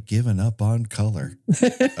haven't given up on color.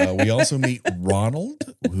 We also meet Ronald,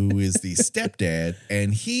 who is the stepdad,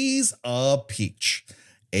 and he's a peach,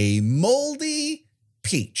 a moldy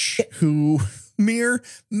peach who mere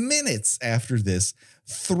minutes after this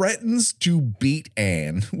threatens to beat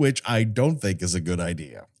Anne, which I don't think is a good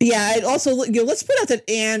idea. Yeah, and also, let's put out that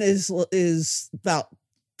Anne is about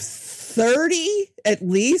 30 at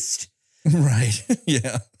least. Right.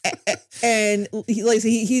 Yeah. And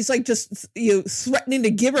he's like just threatening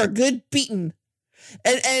to give her a good beating.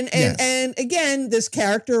 And again, this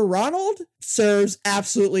character Ronald serves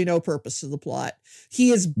absolutely no purpose to the plot.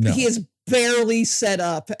 He is barely set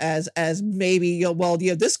up as maybe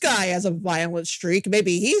this guy has a violent streak,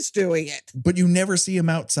 maybe he's doing it, but you never see him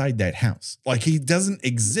outside that house. Like, he doesn't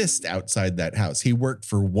exist outside that house. He worked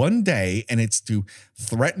for one day, and it's to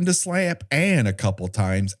threaten to slap Anne a couple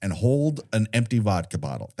times and hold an empty vodka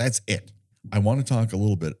bottle. That's it. I want to talk a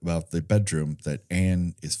little bit about the bedroom that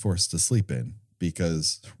Anne is forced to sleep in,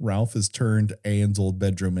 because Ralph has turned Anne's old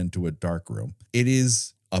bedroom into a dark room. It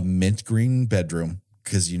is a mint green bedroom,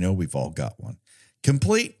 because we've all got one,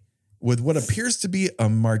 complete with what appears to be a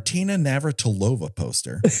Martina Navratilova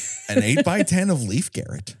poster, an 8x10 of Leif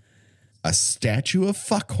Garrett, a statue of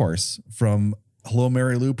Fuck Horse from Hello,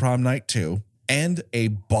 Mary Lou Prom Night 2, and a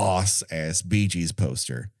boss-ass Bee Gees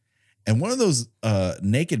poster. And one of those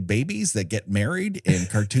naked babies that get married in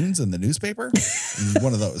cartoons in the newspaper.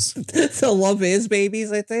 One of those. The Love Is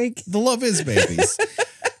babies, I think. The Love Is babies.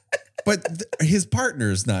 But his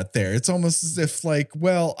partner's not there. It's almost as if like,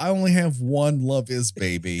 well, I only have one Love Is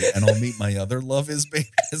baby and I'll meet my other Love Is baby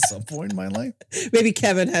at some point in my life. Maybe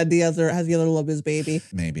Kevin has the other Love Is baby.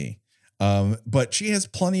 Maybe. But she has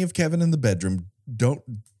plenty of Kevin in the bedroom. Don't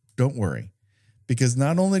worry. Because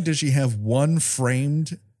not only does she have one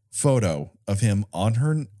framed photo of him on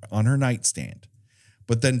her nightstand,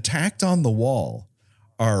 but then tacked on the wall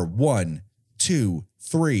are 1, 2,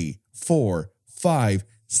 3, 4, 5,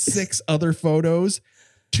 6 other photos.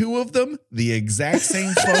 2 of them, the exact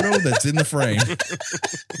same photo that's in the frame.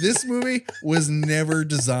 This movie was never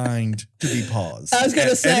designed to be paused. I was going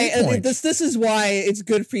to say, this is why it's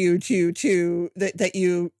good for you that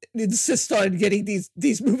you insist on getting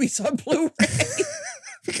these movies on Blu-ray.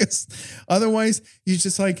 Because otherwise, you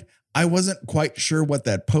just like, I wasn't quite sure what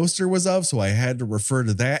that poster was of, so I had to refer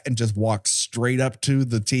to that and just walk straight up to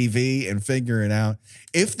the TV and figure it out.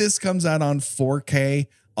 If this comes out on 4K,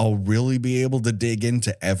 I'll really be able to dig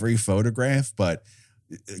into every photograph. But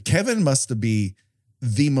Kevin must be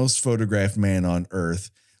the most photographed man on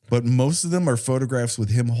earth. But most of them are photographs with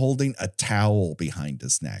him holding a towel behind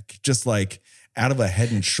his neck, just like out of a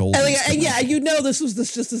Head and Shoulders. Yeah, this was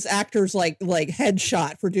just this actor's like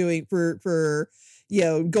headshot for going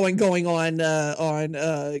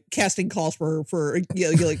on casting calls for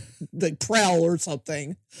like the Prowl or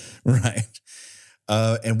something. Right.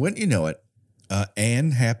 And wouldn't you know it,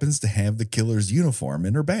 Anne happens to have the killer's uniform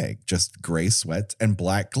in her bag, just gray sweats and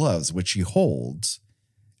black gloves, which she holds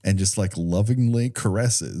and just like lovingly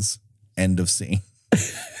caresses. End of scene.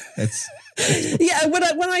 Yeah,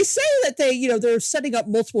 when I say that they're setting up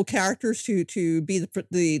multiple characters to be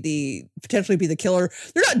the potentially be the killer,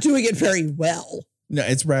 they're not doing it very well. No,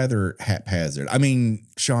 it's rather haphazard. I mean,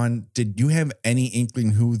 Shawn, did you have any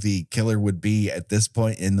inkling who the killer would be at this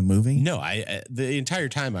point in the movie? No, the entire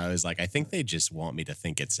time I was like, I think they just want me to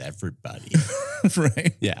think it's everybody.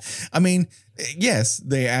 Right? Yeah. I mean, yes,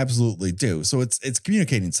 they absolutely do. So it's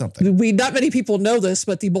communicating something. Not many people know this,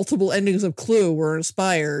 but the multiple endings of Clue were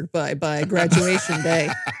inspired by Graduation Day.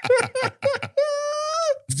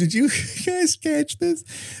 Did you guys catch this?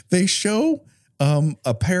 They show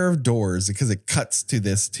a pair of doors because it cuts to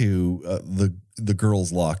the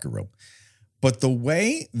girls' locker room. But the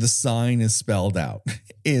way the sign is spelled out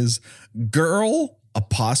is girl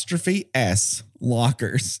apostrophe S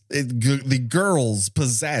lockers. The girls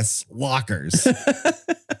possess lockers.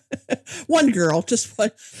 One girl, just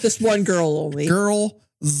one girl only.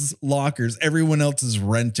 Girls' lockers. Everyone else is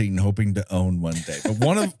renting, hoping to own one day. But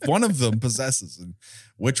one of them possesses. And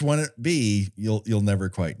which one it be, you'll never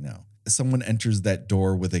quite know. Someone enters that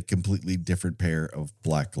door with a completely different pair of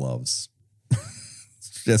black gloves.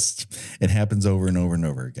 It happens over and over and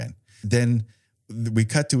over again. Then we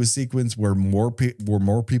cut to a sequence where more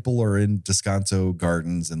people are in Descanso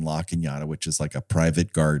Gardens in La Cañada, which is like a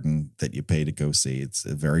private garden that you pay to go see. It's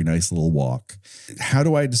a very nice little walk. How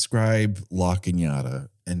do I describe La Cañada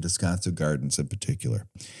and Descanso Gardens in particular?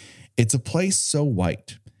 It's a place so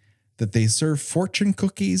white that they serve fortune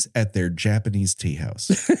cookies at their Japanese tea house.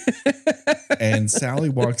 And Sally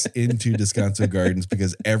walks into Descanso Gardens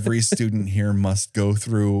because every student here must go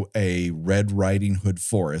through a Red Riding Hood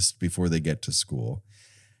forest before they get to school.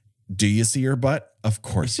 Do you see her butt? Of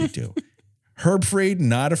course you do. Herb Fried,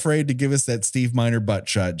 not afraid to give us that Steve Miner butt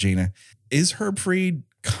shot, Gina. Is Herb Fried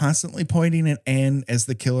constantly pointing at Anne as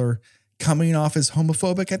the killer, coming off as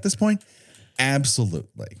homophobic at this point?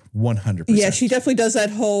 Absolutely. 100%. Yeah, she definitely does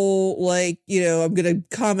that whole I'm going to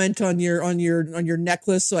comment on your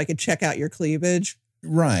necklace so I can check out your cleavage.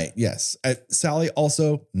 Right. Yes. Sally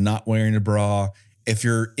also not wearing a bra. If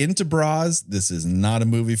you're into bras, this is not a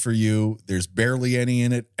movie for you. There's barely any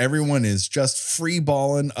in it. Everyone is just free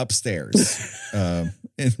balling upstairs.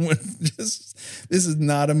 This is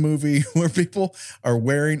not a movie where people are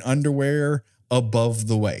wearing underwear above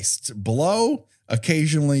the waist. Below,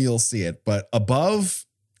 occasionally you'll see it, but above,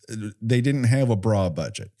 they didn't have a bra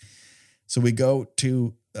budget. So we go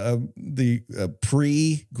to the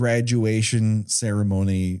pre-graduation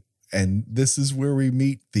ceremony, and this is where we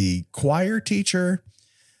meet the choir teacher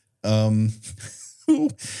who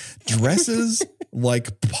dresses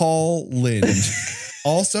like Paul Lynde.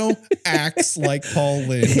 Also acts like Paul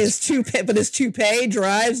Lynde. His toupee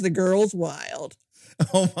drives the girls wild.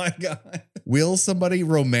 Oh my God. Will somebody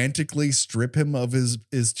romantically strip him of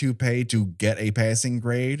his toupee to get a passing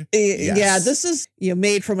grade? Yes. Yeah, this is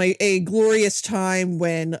made from a glorious time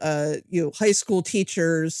when high school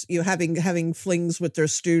teachers having flings with their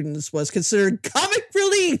students was considered comic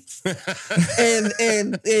relief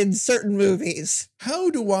in certain movies. How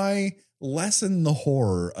do I lessen the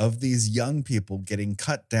horror of these young people getting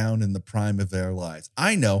cut down in the prime of their lives?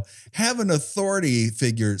 I know, have an authority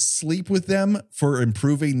figure sleep with them for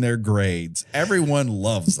improving their grades. Everyone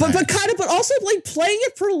loves that. But also like playing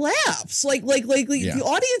it for laughs. Like the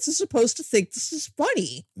audience is supposed to think this is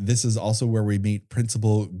funny. This is also where we meet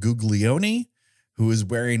Principal Guglioni, who is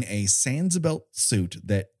wearing a Sansa suit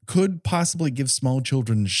that could possibly give small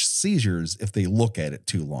children seizures if they look at it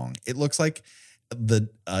too long. It looks like the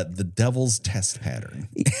devil's test pattern.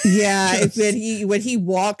 Yeah, when he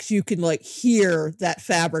walks, you can like hear that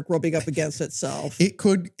fabric rubbing up against itself. It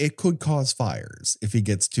could cause fires if he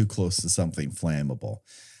gets too close to something flammable.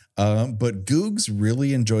 But Googs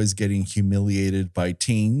really enjoys getting humiliated by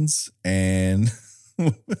teens and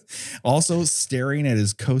also staring at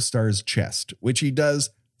his co-star's chest, which he does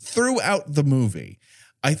throughout the movie.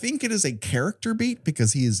 I think it is a character beat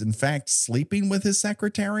because he is in fact sleeping with his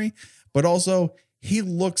secretary, but also he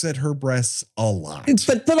looks at her breasts a lot.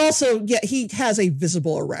 But also, yeah, he has a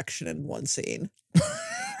visible erection in one scene.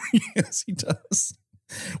 Yes, he does.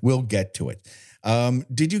 We'll get to it.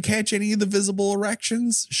 Did you catch any of the visible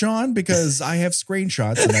erections, Shawn? Because I have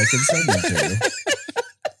screenshots and I can send them to you.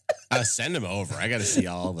 Send them over. I got to see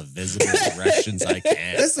all the visible erections I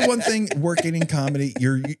can. That's the one thing working in comedy.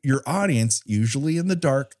 Your audience, usually in the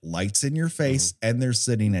dark, lights in your face, and they're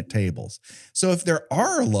sitting at tables. So if there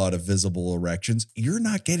are a lot of visible erections, you're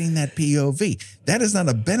not getting that POV. That is not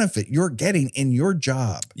a benefit you're getting in your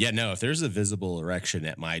job. Yeah, no, if there's a visible erection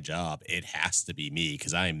at my job, it has to be me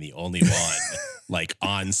because I am the only one like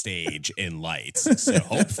on stage in lights. So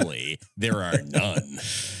hopefully there are none.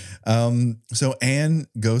 So Anne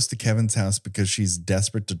goes to Kevin's house because she's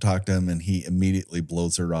desperate to talk to him, and he immediately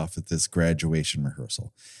blows her off at this graduation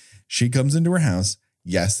rehearsal. She comes into her house.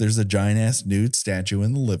 Yes, there's a giant ass nude statue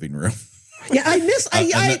in the living room. Yeah,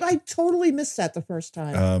 I totally missed that the first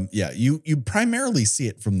time. You primarily see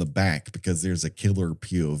it from the back because there's a killer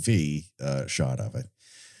POV shot of it.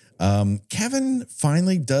 Kevin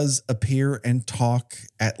finally does appear and talk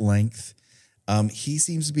at length. He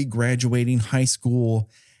seems to be graduating high school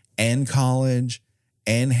and college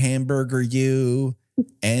and Hamburger U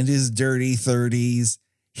and his dirty 30s.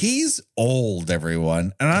 He's old,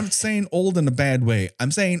 everyone. And I'm saying old in a bad way.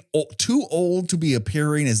 I'm saying too old to be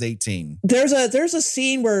appearing as 18. There's a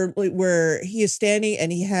scene where he is standing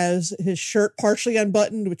and he has his shirt partially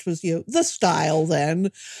unbuttoned, which was the style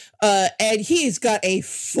then. And he's got a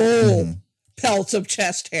full pelt of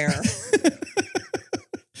chest hair.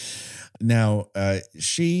 Now,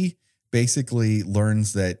 she basically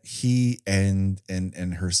learns that he and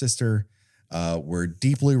her sister were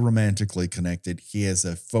deeply romantically connected. He has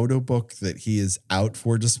a photo book that he is out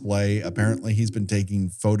for display. Apparently, he's been taking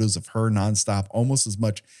photos of her nonstop, almost as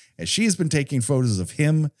much as she's been taking photos of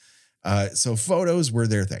him. So photos were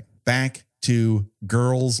their thing. Back to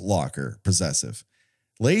Girls' Locker, Possessive.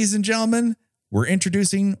 Ladies and gentlemen, we're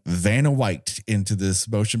introducing Vanna White into this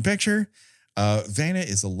motion picture. Vanna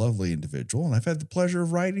is a lovely individual, and I've had the pleasure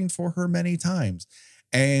of writing for her many times.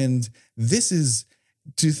 And this is,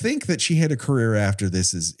 to think that she had a career after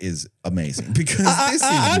this is amazing, because this is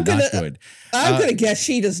not good. I'm going to guess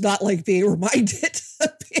she does not like being reminded of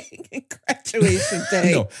being in graduation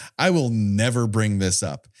day. No, I will never bring this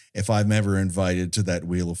up if I'm ever invited to that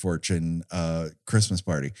Wheel of Fortune Christmas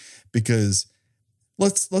party, because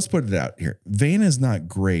let's put it out here. Vanna is not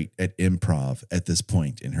great at improv at this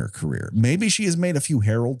point in her career. Maybe she has made a few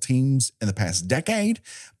Herald teams in the past decade,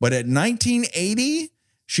 but at 1980,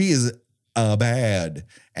 she is bad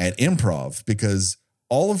at improv because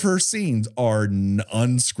all of her scenes are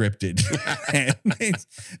unscripted. And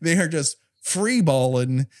they are just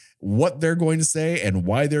freeballing what they're going to say and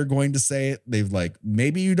why they're going to say it. They've like,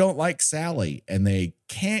 maybe you don't like Sally, and they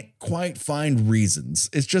can't quite find reasons.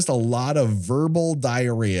 It's just a lot of verbal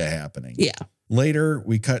diarrhea happening. Yeah. Later,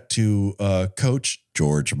 we cut to Coach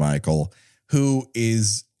George Michael, who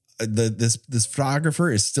is this photographer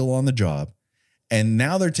is still on the job. And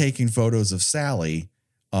now they're taking photos of Sally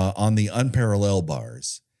on the unparalleled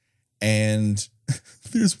bars. And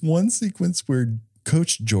there's one sequence where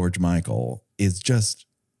Coach George Michael is just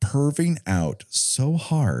perving out so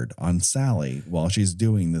hard on Sally while she's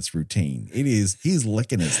doing this routine. He's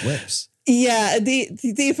licking his lips. Yeah,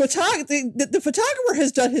 the photographer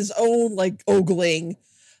has done his own like ogling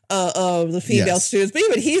the female Yes. students, but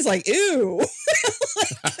even he's like, ew.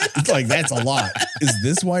 It's like, that's a lot. Is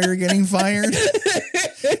this why you're getting fired?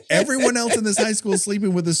 Everyone else in this high school is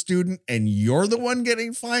sleeping with a student and you're the one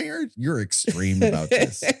getting fired? You're extreme about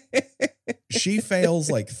this. She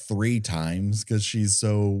fails like 3 times because she's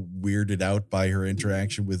so weirded out by her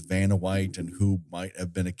interaction with Vanna White and who might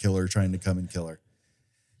have been a killer trying to come and kill her.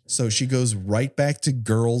 So she goes right back to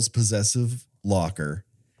girls' possessive locker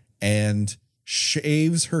and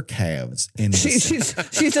shaves her calves. She's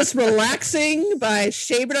just relaxing by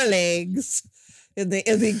shaving her legs in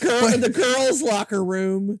the girls' locker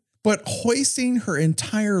room. But hoisting her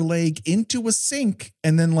entire leg into a sink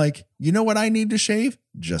and then like, you know what I need to shave?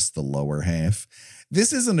 Just the lower half.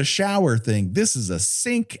 This isn't a shower thing. This is a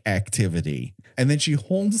sink activity. And then she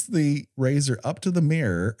holds the razor up to the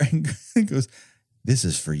mirror and goes, "This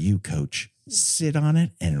is for you, coach. Sit on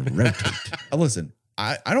it and rotate." Listen,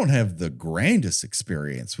 I don't have the grandest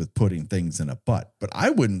experience with putting things in a butt, but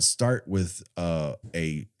I wouldn't start with a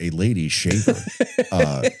lady shaver,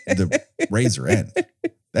 the razor end.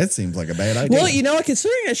 That seems like a bad idea. Well, you know,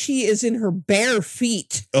 considering that she is in her bare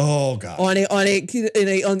feet. Oh God! In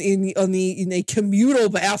a communal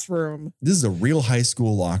bathroom. This is a real high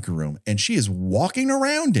school locker room, and she is walking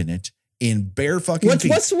around in it in bare fucking feet.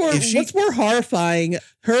 What's more horrifying?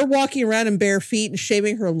 Her walking around in bare feet and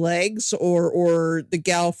shaving her legs, or the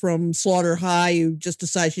gal from Slaughter High who just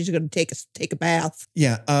decides she's going to take a bath?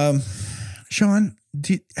 Yeah. Shawn,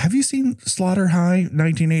 have you seen Slaughter High,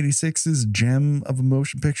 1986's gem of a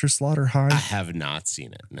motion picture, Slaughter High? I have not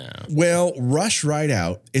seen it, no. Well, rush right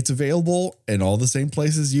out. It's available in all the same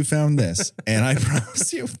places you found this. And I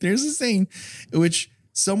promise you, there's a scene in which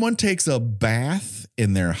someone takes a bath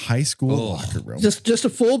in their high school locker room. Just a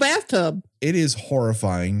full bathtub. It is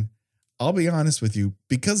horrifying. I'll be honest with you,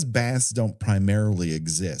 because baths don't primarily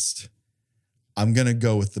exist, I'm going to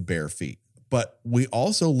go with the bare feet. But we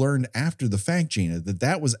also learned after the fact, Gina,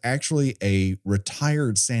 that was actually a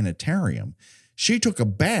retired sanitarium. She took a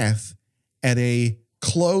bath at a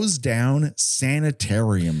closed down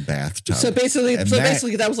sanitarium bathtub. So basically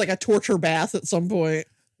that was like a torture bath at some point.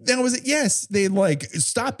 That was it. Yes. They like,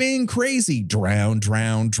 stop being crazy. Drown,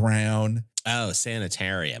 drown, drown. Oh,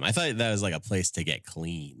 sanitarium. I thought that was like a place to get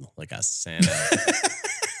clean, like a sanitary.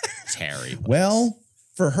 Well,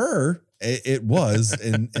 for her, it was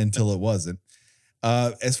until it wasn't.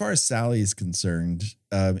 As far as Sally is concerned,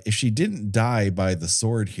 if she didn't die by the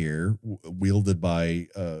sword here, wielded by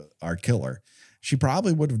our killer, she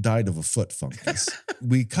probably would have died of a foot fungus.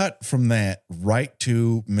 We cut from that right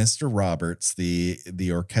to Mr. Roberts,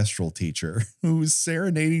 the orchestral teacher, who's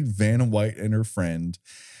serenading Vanna White and her friend.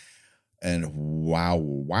 And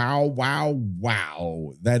wow,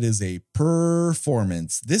 that is a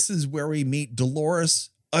performance. This is where we meet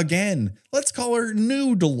Dolores again. Let's call her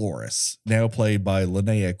New Dolores, now played by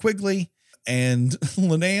Linnea Quigley. And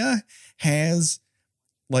Linnea has,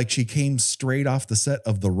 like, she came straight off the set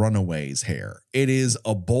of The Runaways hair. It is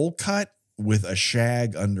a bowl cut with a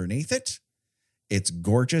shag underneath it. It's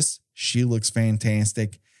gorgeous. She looks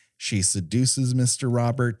fantastic. She seduces Mr.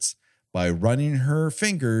 Roberts by running her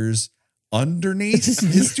fingers underneath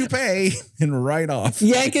his toupee and right off.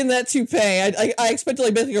 Yanking that toupee. I expected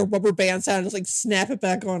like basically a rubber band sound, just like snap it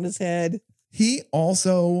back on his head. He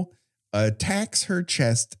also attacks her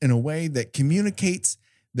chest in a way that communicates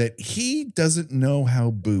that he doesn't know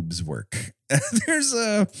how boobs work. There's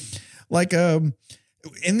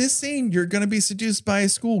in this scene, you're going to be seduced by a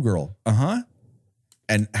schoolgirl.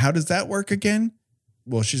 And how does that work again?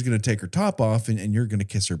 Well, she's going to take her top off and you're going to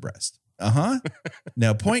kiss her breast.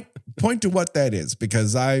 Now point to what that is,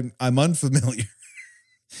 because I'm unfamiliar.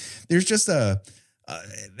 There's just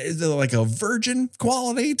there's like a virgin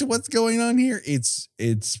quality to what's going on here. It's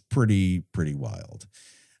pretty wild.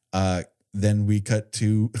 Then we cut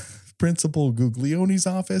to Principal Guglielmi's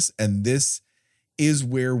office, and this is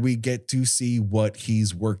where we get to see what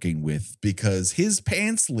he's working with, because his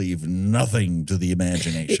pants leave nothing to the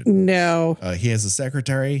imagination. No. He has a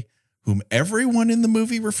secretary whom everyone in the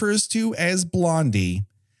movie refers to as Blondie,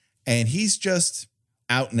 and he's just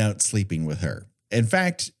out and out sleeping with her. In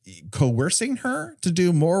fact, coercing her to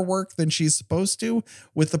do more work than she's supposed to,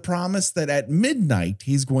 with the promise that at midnight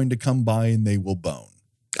he's going to come by and they will bone.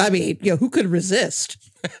 I mean, who could resist?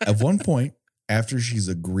 At one point, after she's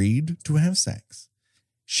agreed to have sex,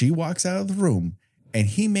 she walks out of the room and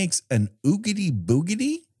he makes an oogity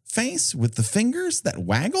boogity face with the fingers that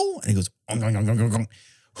waggle, and he goes,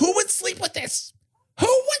 "Who would sleep with this? Who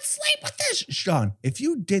would sleep with this?" Shawn, if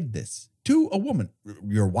you did this to a woman,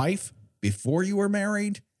 your wife, before you were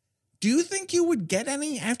married, do you think you would get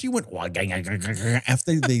any after you went,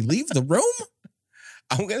 after they leave the room?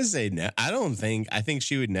 I'm going to say no. I think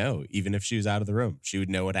she would know, even if she was out of the room. She would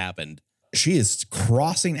know what happened. She is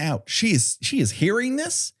crossing out. She is hearing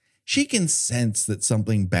this. She can sense that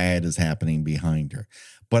something bad is happening behind her.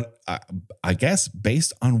 But I guess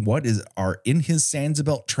based on what are in his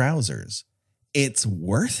Sansa trousers, it's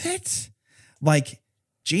worth it. Like,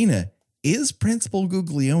 Gina, is Principal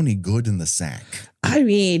Guglielmi good in the sack? I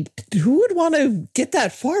mean, who would want to get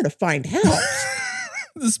that far to find out?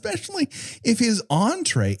 Especially if his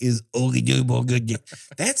entree is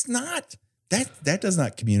that's not that does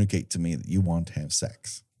not communicate to me that you want to have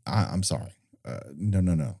sex. I'm sorry.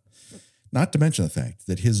 No. Not to mention the fact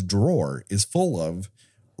that his drawer is full of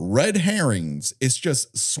red herrings. It's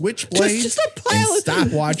just switchblades, just a pile and of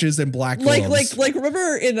stopwatches and black gloves. Like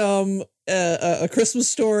remember in A Christmas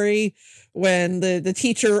Story when the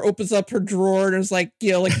teacher opens up her drawer and there's like,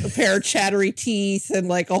 you know, like a pair of chattery teeth and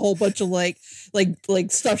like a whole bunch of like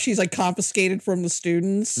stuff she's like confiscated from the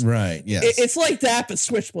students. Right. Yes. It's like that, but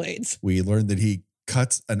switchblades. We learned that he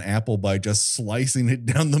cuts an apple by just slicing it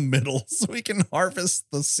down the middle so he can harvest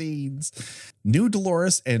the seeds. New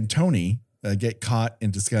Dolores and Tony get caught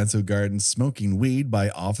in Descanso Gardens smoking weed by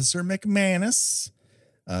Officer McManus.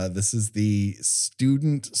 This is the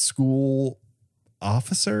student school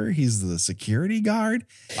officer. He's the security guard.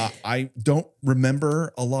 I don't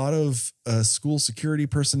remember a lot of school security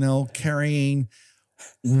personnel carrying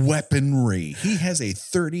weaponry. He has a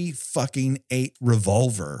 30-8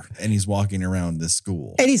 revolver and he's walking around this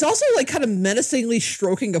school. And he's also like kind of menacingly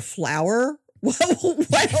stroking a flower while talking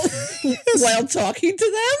to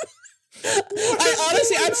them.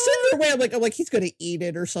 I'm sitting there, I'm like, he's gonna eat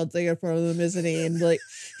it or something in front of them, isn't he? And like,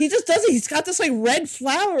 he just does it. He's got this like red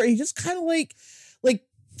flower. He just kind of like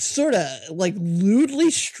sort of like lewdly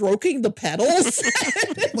stroking the petals.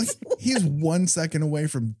 Like, he's 1 second away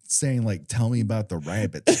from saying like, "Tell me about the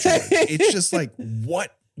rabbits." It's just like, what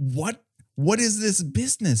is this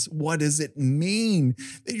business? What does it mean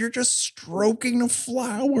that you're just stroking a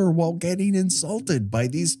flower while getting insulted by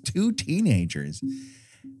these two teenagers?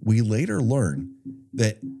 We later learn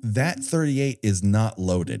that 38 is not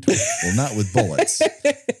loaded. Well, not with bullets.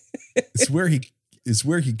 It's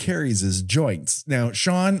where he carries his joints. Now,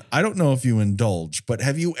 Shawn, I don't know if you indulge, but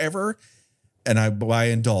have you ever, and by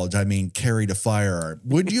indulge, I mean carried a firearm.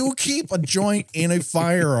 Would you keep a joint in a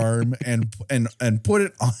firearm and put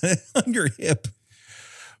it on your hip?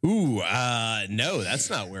 Ooh, no, that's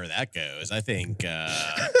not where that goes. I think,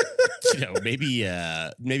 maybe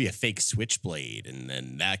a fake switchblade, and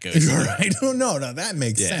then that goes. Right? No, that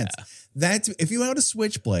makes sense. That's if you had a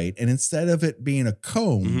switchblade, and instead of it being a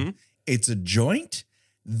comb, it's a joint.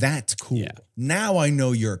 That's cool. Yeah. Now I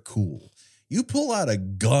know you're cool. You pull out a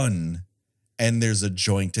gun, and there's a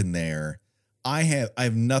joint in there. I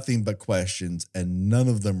have nothing but questions, and none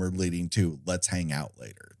of them are leading to let's hang out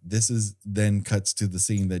later. This is then cuts to the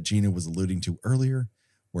scene that Gina was alluding to earlier,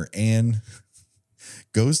 where Anne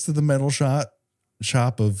goes to the metal shop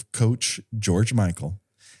of Coach George Michael,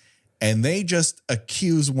 and they just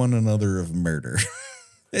accuse one another of murder.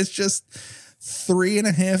 It's just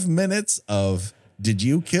 3.5 minutes of, did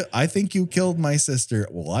you kill? I think you killed my sister.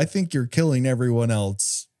 Well, I think you're killing everyone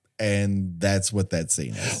else. And that's what that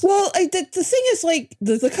scene is. Well, the thing is, like,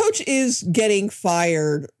 the coach is getting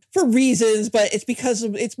fired for reasons, but it's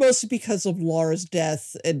mostly because of Laura's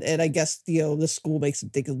death, and I guess the school makes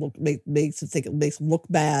him think it look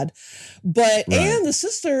bad. But right. And the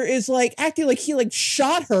sister is like acting like he like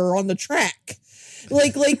shot her on the track.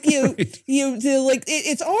 Like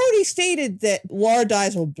it's already stated that Laura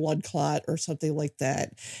dies of a blood clot or something like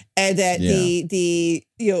that, and that the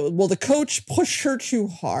coach pushed her too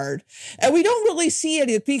hard, and we don't really see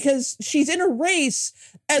it because she's in a race,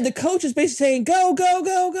 and the coach is basically saying go go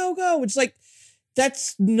go go go. It's like,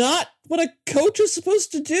 that's not what a coach is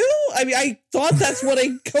supposed to do. I mean, I thought that's what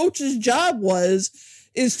a coach's job was,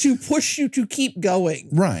 is to push you to keep going.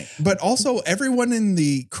 Right. But also everyone in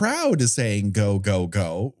the crowd is saying go, go,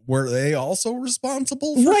 go. Were they also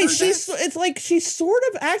responsible for right. her It's like she's sort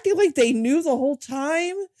of acting like they knew the whole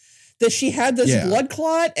time that she had this blood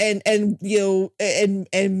clot and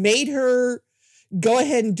made her go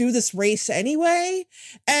ahead and do this race anyway.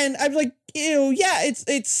 And I'm like,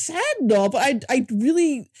 it's sad and all, but I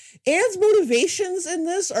really, Anne's motivations in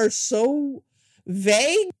this are so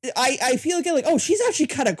vague. I feel like oh, she's actually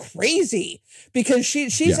kind of crazy because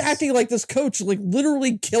she's acting like this coach like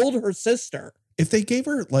literally killed her sister. If they gave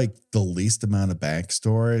her like the least amount of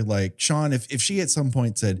backstory, like Shawn, if she at some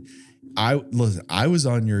point said, I was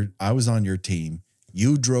on your team,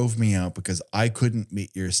 you drove me out because I couldn't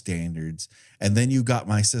meet your standards, and then you got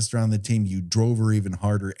my sister on the team, you drove her even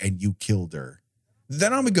harder and you killed her,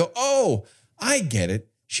 then I'm gonna go, oh, I get it.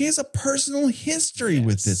 She has a personal history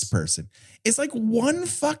with this person. It's like one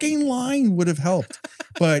fucking line would have helped.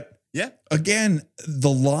 But Yeah. again, the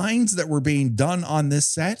lines that were being done on this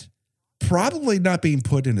set probably not being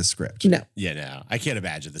put in a script. No. Yeah, no. I can't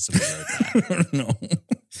imagine this would be like that. No,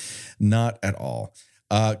 not at all.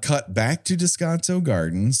 Cut back to Descanso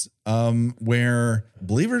Gardens, where,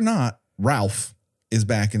 believe it or not, Ralph is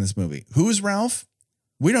back in this movie. Who's Ralph?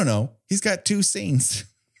 We don't know. He's got 2 scenes.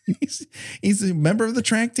 He's a member of the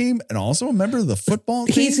track team and also a member of the football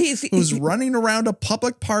team who's running around a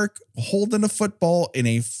public park holding a football in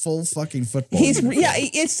a full fucking football.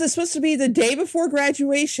 It's supposed to be the day before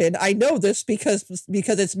graduation. I know this because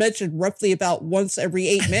it's mentioned roughly about once every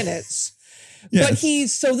 8 minutes.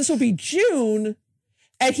 Yes. But this will be June,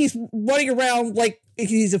 and he's running around like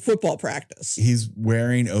he's at football practice. He's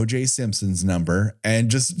wearing O.J. Simpson's number and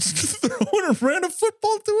just throwing a random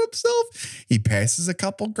football to himself. He passes a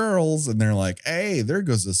couple girls and they're like, hey, there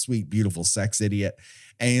goes a sweet, beautiful sex idiot.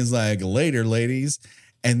 And he's like, later, ladies.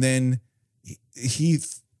 And then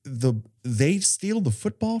they steal the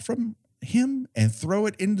football from him and throw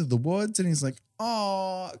it into the woods. And he's like,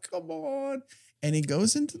 oh, come on. And he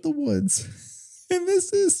goes into the woods. And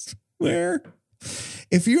this is where,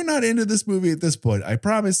 if you're not into this movie at this point, I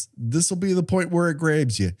promise this will be the point where it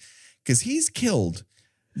grabs you, because he's killed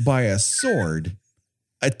by a sword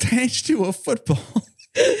attached to a football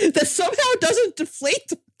that somehow doesn't deflate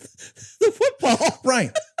the football.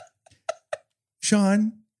 Right.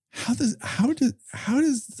 Shawn, how does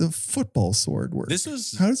the football sword work? This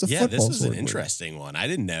was an interesting one. I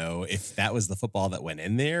didn't know if that was the football that went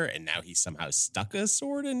in there and now he somehow stuck a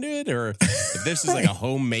sword into it, or if this is like a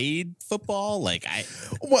homemade football.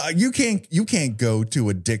 Well, you can't go to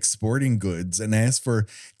a Dick's Sporting Goods and ask for,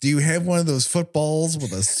 do you have one of those footballs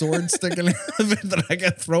with a sword sticking out of it that I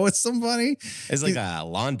can throw at somebody? It's like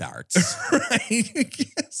lawn darts. Right.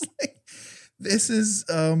 It's like, this is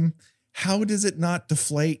how does it not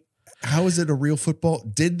deflate? How is it a real football?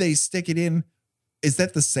 Did they stick it in? Is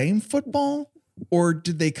that the same football? Or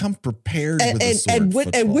did they come prepared with a sword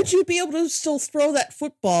football? And would you be able to still throw that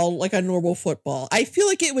football like a normal football? I feel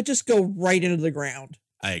like it would just go right into the ground.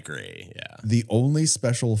 I agree, yeah. The only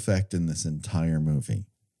special effect in this entire movie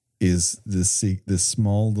is this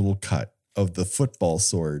small little cut of the football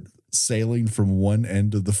sword sailing from one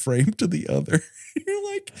end of the frame to the other.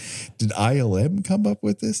 You're like, did ILM come up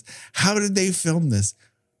with this? How did they film this?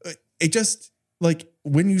 It just, like,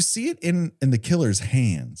 when you see it in the killer's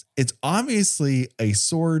hands, it's obviously a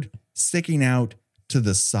sword sticking out to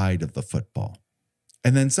the side of the football.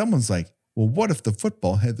 And then someone's like, well, what if the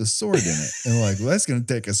football had the sword in it? And they're like, well, that's going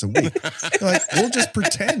to take us a week. They're like, we'll just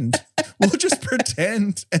pretend.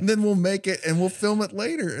 And then we'll make it and we'll film it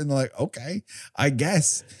later. And they're like, okay, I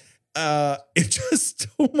guess. It just,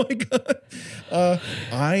 oh my God.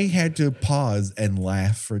 I had to pause and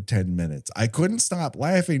laugh for 10 minutes. I couldn't stop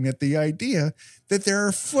laughing at the idea that there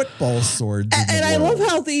are football swords. And I love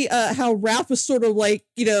how how Ralph is sort of like,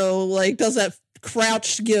 does that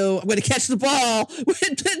crouched, I'm going to catch the ball.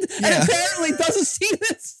 And apparently doesn't see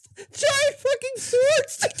this giant fucking sword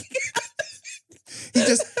sticking out.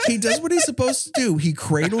 He does what he's supposed to do. He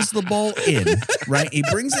cradles the ball in, right? He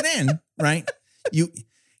brings it in, right?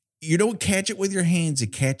 You don't catch it with your hands, you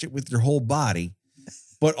catch it with your whole body.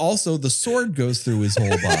 But also the sword goes through his whole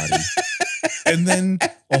body. And then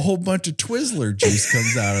a whole bunch of Twizzler juice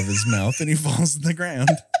comes out of his mouth and he falls to the ground.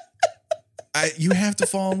 You have to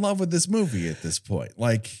fall in love with this movie at this point.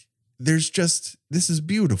 Like, this is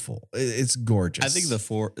beautiful. It's gorgeous. I think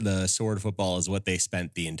the sword football is what they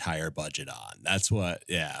spent the entire budget on. That's what,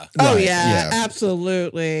 yeah. Oh, right, yeah,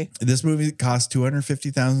 absolutely. This movie cost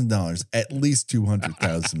 $250,000. At least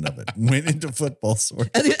 $200,000 of it went into football swords.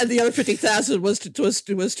 And the other $50,000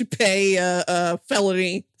 was to pay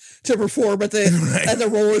Felony to perform at the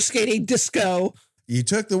roller skating disco. You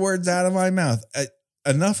took the words out of my mouth.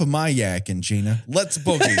 Enough of my yakking, Gina. Let's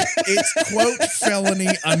boogie. It's quote felony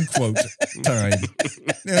unquote time.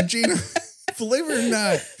 Now, Gina, believe it or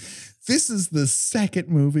not, this is the second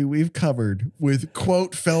movie we've covered with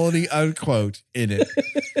quote felony unquote in it.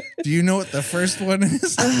 Do you know what the first one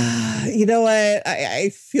is? You know what? I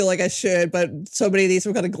feel like I should, but so many of these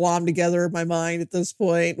are kind of glommed together in my mind at this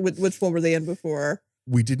point. Which one were they in before?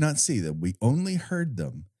 We did not see them. We only heard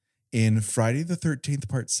them in Friday the 13th,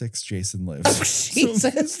 Part 6, Jason Lives. Oh,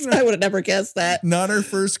 Jesus. I would have never guessed that. Not our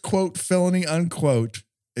first quote, felony, unquote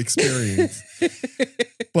experience.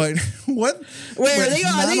 But what? Wait,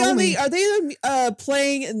 are they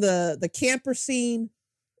playing in the camper scene?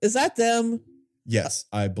 Is that them? Yes,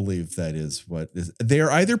 I believe that is what is.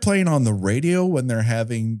 They're either playing on the radio when they're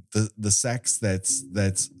having the sex that's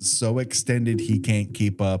so extended he can't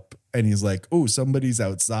keep up, and he's like, "Oh, somebody's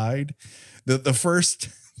outside." The first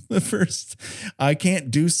I can't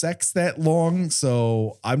do sex that long,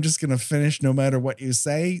 so I'm just gonna finish no matter what you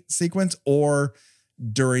say sequence, or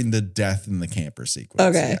during the death in the camper sequence.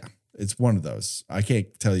 Okay. Yeah, it's one of those. I can't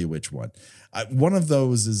tell you which one. One of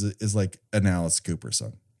those is like an Alice Cooper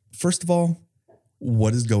song. First of all,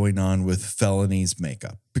 what is going on with Felony's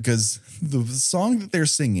makeup? Because the song that they're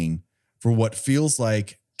singing for what feels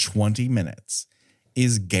like 20 minutes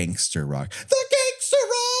is gangster rock. The gangster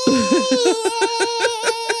rock!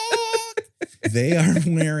 They are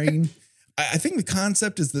wearing, I think the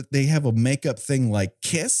concept is that they have a makeup thing like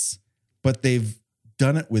Kiss, but they've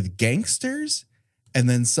done it with gangsters. And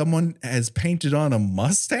then someone has painted on a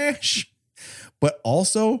mustache, but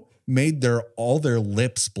also made all their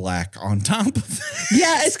lips black on top of that.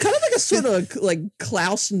 Yeah, it's kind of like a sort of like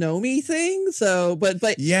Klaus Nomi thing. So, but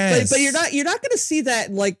yes, but you're not going to see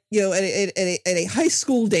that like, you know, at a high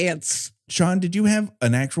school dance. Shawn, did you have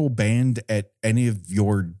an actual band at any of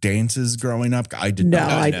your dances growing up? I did not.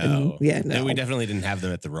 I didn't. Yeah, no. We definitely didn't have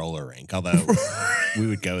them at the roller rink, although we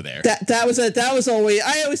would go there. That was always,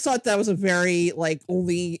 I always thought that was a very like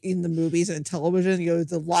only in the movies and television, you know,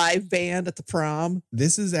 the live band at the prom.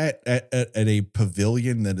 This is at a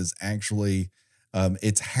pavilion that is actually,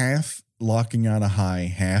 it's half Locking on a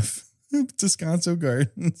High, half Descanso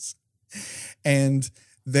Gardens. And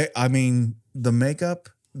the makeup,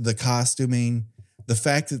 the costuming, the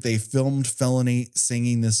fact that they filmed Felony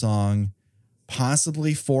singing the song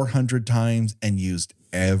possibly 400 times and used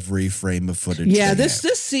every frame of footage. Yeah, this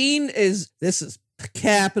scene is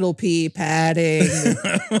capital P padding.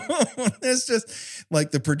 It's just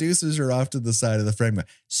like the producers are off to the side of the frame.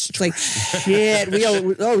 It's like shit.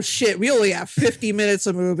 We only have 50 minutes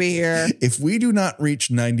of movie here. If we do not reach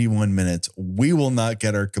 91 minutes, we will not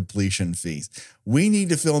get our completion fees. We need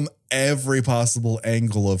to film every possible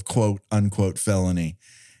angle of quote unquote Felony.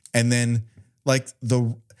 And then like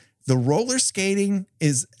the roller skating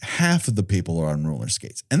is half of the people are on roller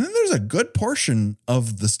skates. And then there's a good portion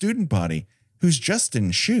of the student body who's just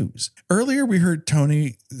in shoes. Earlier, we heard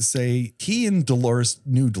Tony say he and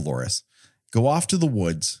new Dolores, go off to the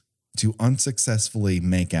woods to unsuccessfully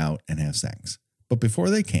make out and have sex. But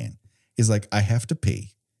before they can, he's like, I have to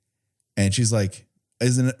pee. And she's like,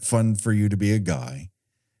 isn't it fun for you to be a guy?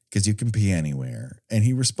 Because you can pee anywhere. And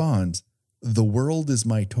he responds, the world is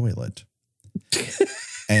my toilet.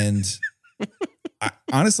 And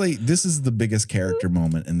honestly, this is the biggest character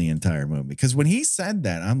moment in the entire movie. Because when he said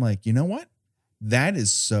that, I'm like, you know what? That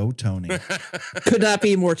is so Tony. Could not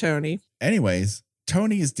be more Tony. Anyways,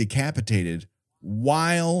 Tony is decapitated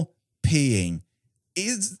while peeing.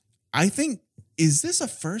 Is this a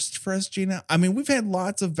first for us, Gina? I mean, we've had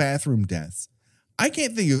lots of bathroom deaths. I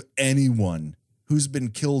can't think of anyone who's been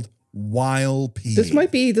killed while peeing. This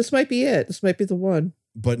might be it. This might be the one.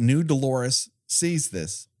 But new Dolores sees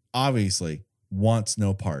this, obviously wants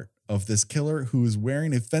no part of this killer who is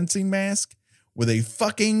wearing a fencing mask with a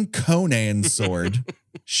fucking Conan sword.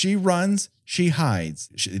 She runs, she hides.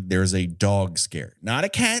 There's a dog scare, not a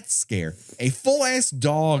cat scare. A full ass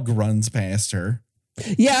dog runs past her.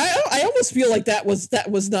 Yeah, I almost feel like that was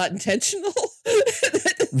not intentional.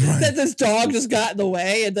 That this dog just got in the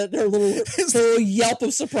way, and that her little yelp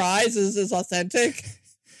of surprise is authentic.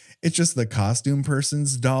 It's just the costume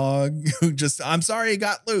person's dog who just, I'm sorry, it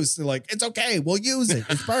got loose. They're like, it's okay. We'll use it.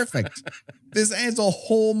 It's perfect. This adds a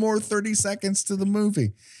whole more 30 seconds to the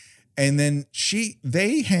movie. And then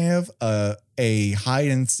they have a hide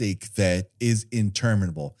and seek that is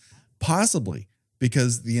interminable, possibly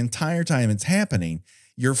because the entire time it's happening,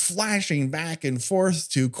 you're flashing back and forth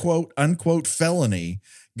to quote unquote Felony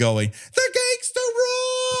going, the gangster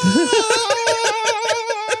rock.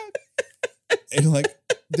 And like,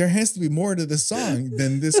 there has to be more to this song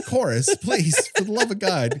than this chorus. Please, for the love of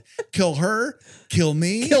God, kill her, kill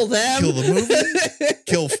me, kill them, kill the movie,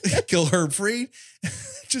 kill Herb Freed.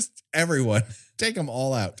 Just everyone, take them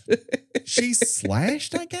all out. She's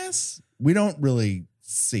slashed, I guess. We don't really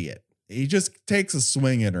see it. He just takes a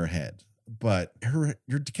swing at her head, but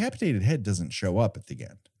your decapitated head doesn't show up at the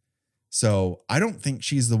end. So I don't think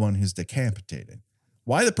she's the one who's decapitated.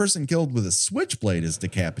 Why the person killed with a switchblade is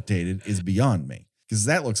decapitated is beyond me. Because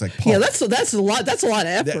that looks like Paul. Yeah, that's a lot. That's a lot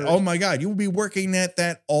of effort. Oh my God, you would be working at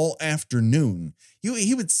that all afternoon.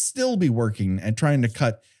 He would still be working and trying to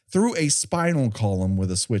cut through a spinal column with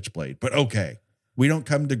a switchblade. But okay, we don't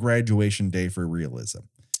come to graduation day for realism.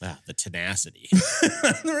 The tenacity.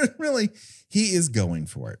 Really, he is going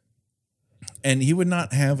for it. And he would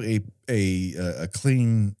not have a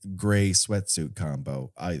clean gray sweatsuit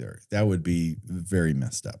combo either. That would be very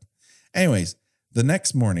messed up. Anyways, the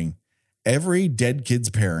next morning, every dead kid's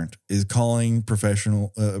parent is calling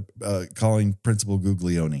Principal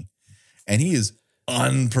Guglione, and he is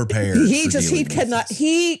unprepared. He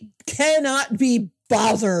cannot be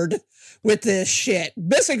bothered with this shit.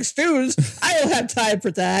 Missing stews, I don't have time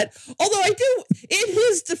for that. Although I do, in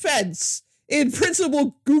his defense, in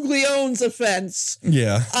Principal Guglione's offense,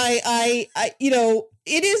 yeah, I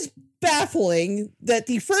it is baffling that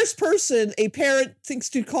the first person a parent thinks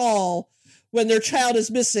to call when their child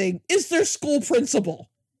is missing is their school principal.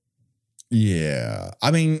 Yeah.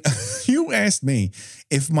 I mean, you asked me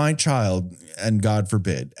if my child, and God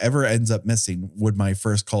forbid, ever ends up missing, would my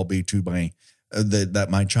first call be to my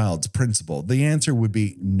child's principal? The answer would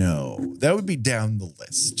be no. That would be down the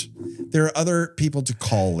list. There are other people to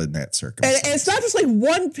call in that circumstance. And it's not just like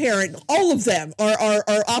one parent. All of them are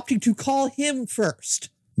opting to call him first.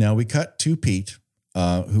 Now we cut to Pete,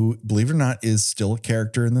 who, believe it or not, is still a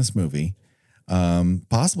character in this movie.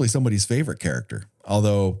 Possibly somebody's favorite character.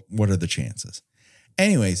 Although, what are the chances?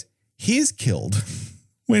 Anyways, he's killed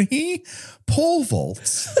when he pole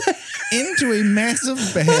vaults into a massive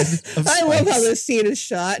bed of spikes. I love how this scene is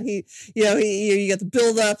shot. You got the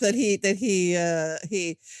build up that he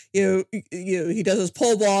does his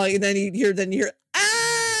pole vault, and then you hear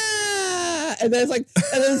ah, and then it's like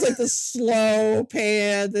the slow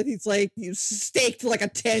pan that he's like staked like a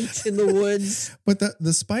tent in the woods. But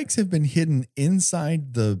the spikes have been hidden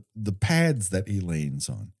inside the pads that he lays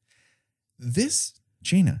on. This,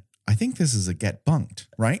 Gina, I think this is a get bunked,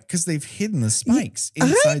 right? Because they've hidden the spikes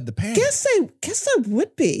inside the pad. Guess that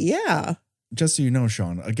would be, yeah. Just so you know,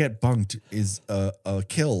 Shawn, a get bunked is a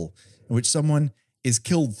kill in which someone is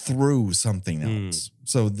killed through something else.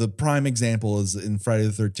 So the prime example is in Friday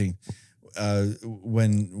the 13th,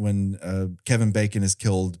 when Kevin Bacon is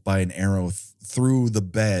killed by an arrow through the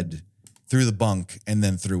bed, through the bunk, and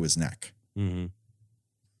then through his neck. Mm-hmm.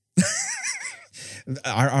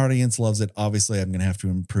 Our audience loves it. Obviously, I'm going to have to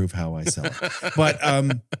improve how I sell it. But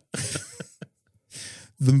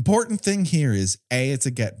the important thing here is A, it's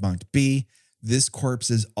a get bunked. B, this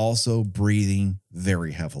corpse is also breathing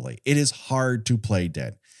very heavily. It is hard to play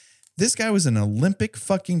dead. This guy was an Olympic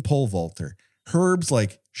fucking pole vaulter. Herb's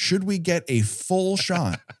like, should we get a full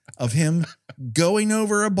shot of him going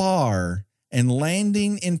over a bar and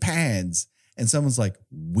landing in pads? And someone's like,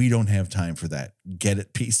 we don't have time for that. Get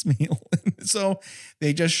it piecemeal. So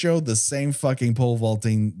they just showed the same fucking pole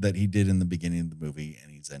vaulting that he did in the beginning of the movie,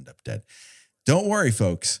 and he's end up dead. Don't worry,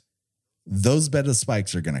 folks. Those bed of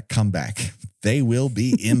spikes are going to come back. They will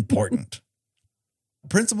be important.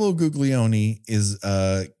 Principal Guglione is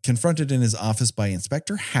confronted in his office by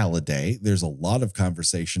Inspector Halliday. There's a lot of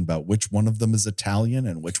conversation about which one of them is Italian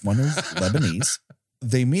and which one is Lebanese.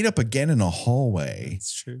 They meet up again in a hallway.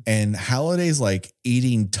 That's true. And Halliday's like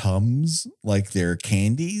eating Tums like they're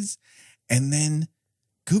candies. And then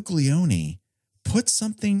Guglione puts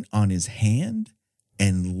something on his hand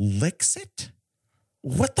and licks it.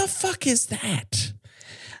 What the fuck is that?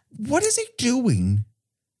 What is he doing?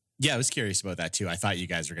 Yeah, I was curious about that too. I thought you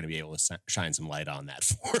guys were going to be able to shine some light on that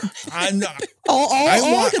for me. I'm not. All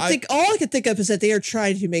I could think of is that they are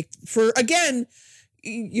trying to make for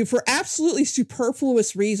absolutely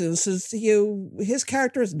superfluous reasons. His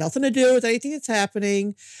character has nothing to do with anything that's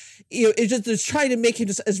happening. It's trying to make him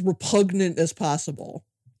just as repugnant as possible.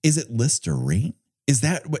 Is it Listerine? Is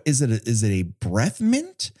it a breath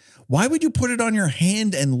mint? Why would you put it on your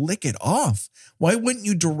hand and lick it off? Why wouldn't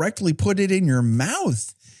you directly put it in your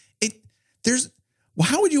mouth?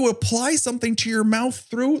 How would you apply something to your mouth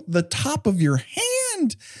through the top of your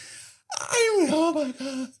hand? Oh my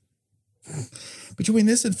God. Between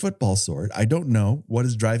this and football sword, I don't know what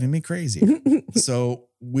is driving me crazy. So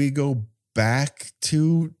we go back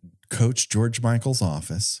to Coach George Michael's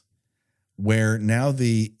office, where now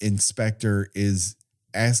the inspector is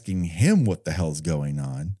asking him what the hell's going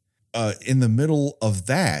on. In the middle of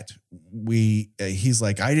that, he's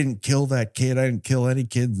like, I didn't kill that kid. I didn't kill any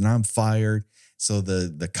kids, and I'm fired. So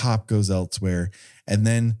the cop goes elsewhere. And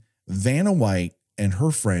then Vanna White and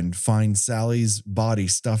her friend find Sally's body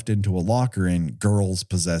stuffed into a locker in Girls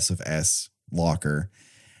Possessive S locker.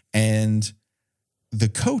 And the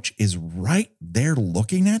coach is right there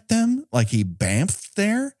looking at them like he bamfed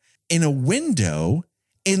there in a window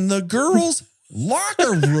in the girls'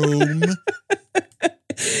 locker room.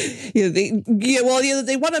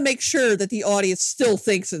 They want to make sure that the audience still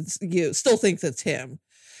thinks it's him,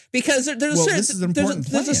 because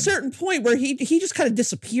there's a certain point where he just kind of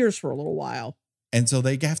disappears for a little while, and so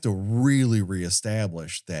they have to really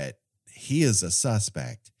reestablish that he is a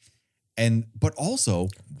suspect. But also,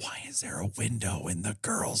 why is there a window in the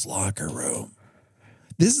girls' locker room?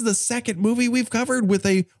 This is the second movie we've covered with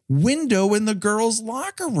a window in the girls'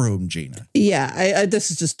 locker room, Gina. Yeah,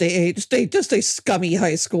 this is just a scummy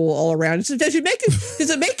high school all around. Does it make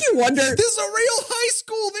you wonder? This is a real high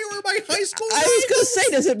school. They were my high school. I was going to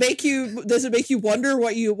say, does it make you wonder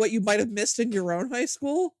what you might have missed in your own high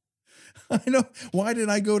school? I know. Why did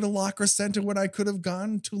I go to La Crescenta when I could have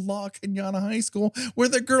gone to La Cañana High School, where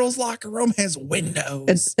the girls' locker room has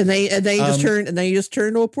windows? And they just turn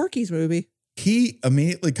into a Porky's movie. He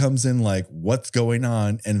immediately comes in like, what's going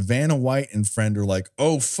on? And Vanna White and friend are like,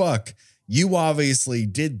 oh, fuck, you obviously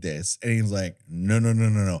did this. And he's like,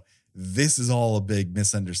 no. This is all a big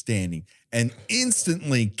misunderstanding. And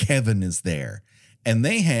instantly Kevin is there. And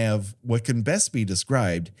they have what can best be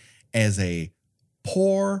described as a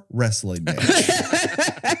poor wrestling match.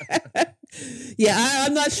 Yeah,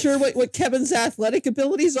 I'm not sure what Kevin's athletic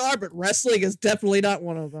abilities are, but wrestling is definitely not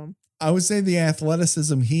one of them. I would say the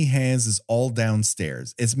athleticism he has is all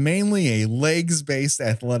downstairs. It's mainly a legs-based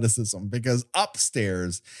athleticism because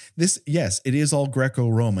upstairs, it is all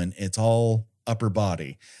Greco-Roman. It's all upper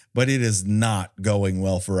body, but it is not going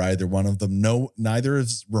well for either one of them. No, neither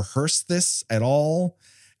has rehearsed this at all.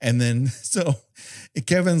 And then, so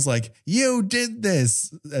Kevin's like, you did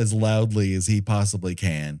this as loudly as he possibly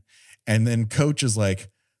can. And then Coach is like,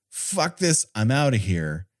 fuck this, I'm out of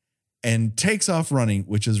here. And takes off running,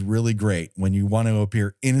 which is really great when you want to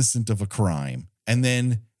appear innocent of a crime. And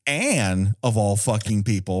then Anne, of all fucking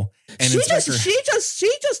people, and she just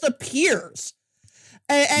appears,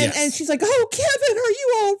 and she's like, "Oh, Kevin, are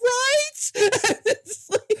you all right?" It's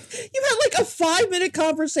like, you had like a 5-minute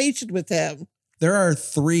conversation with him. There are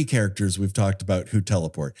 3 characters we've talked about who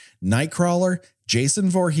teleport: Nightcrawler, Jason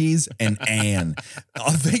Voorhees, and Anne.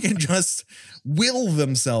 They can just will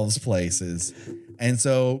themselves places. And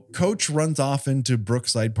so Coach runs off into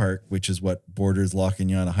Brookside Park, which is what borders La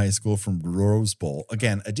Cañana High School from Rose Bowl.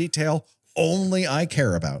 Again, a detail only I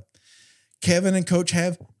care about. Kevin and Coach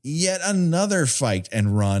have yet another fight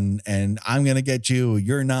and run, and I'm going to get you,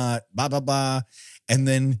 you're not, blah, blah, blah. And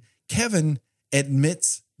then Kevin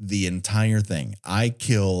admits the entire thing. I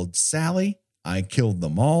killed Sally. I killed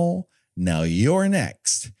them all. Now you're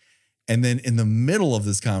next. And then in the middle of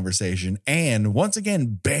this conversation, Anne once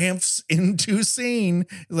again bamfs into scene.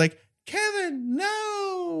 Like, Kevin,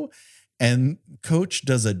 no. And Coach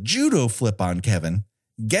does a judo flip on Kevin,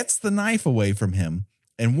 gets the knife away from him.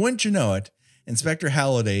 And wouldn't you know it, Inspector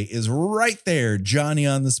Halliday is right there, Johnny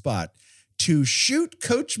on the spot, to shoot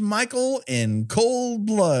Coach Michael in cold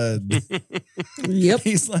blood. Yep.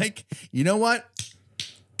 He's like, you know what?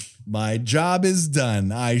 My job is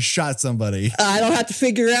done. I shot somebody. I don't have to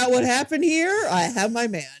figure out what happened here. I have my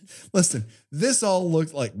man. Listen, this all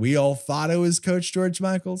looked like we all thought it was Coach George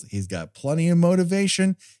Michaels. He's got plenty of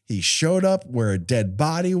motivation. He showed up where a dead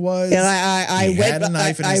body was. And I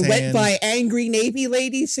went by Angry Navy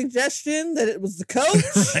Lady's suggestion that it was the coach.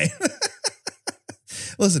 Right.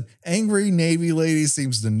 Listen, Angry Navy Lady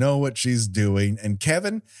seems to know what she's doing. And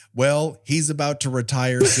Kevin, well, he's about to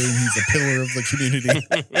retire soon. He's a pillar of the community.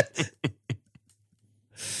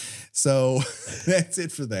 So that's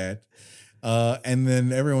it for that. And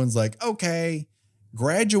then everyone's like, okay,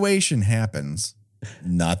 graduation happens.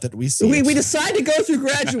 Not that we see. We decide to go through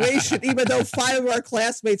graduation, even though 5 of our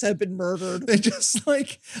classmates have been murdered. They just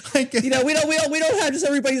like we don't have just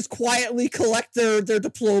everybody just quietly collect their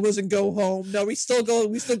diplomas and go home. No, we still go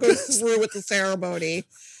through with the ceremony.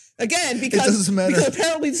 Again, because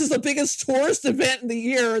apparently this is the biggest tourist event in the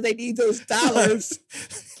year. They need those dollars.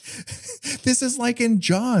 This is like in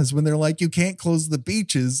Jaws when they're like, you can't close the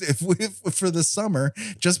beaches if for the summer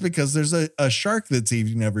just because there's a shark that's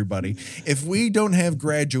eating everybody. If we don't have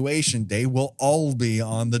graduation day, we'll all be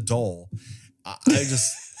on the dole.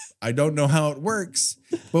 I don't know how it works,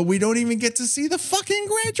 but we don't even get to see the fucking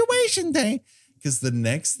graduation day because the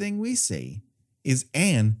next thing we see is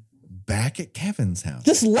Anne back at Kevin's house.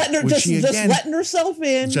 Just letting herself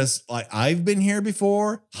in. Just like, I've been here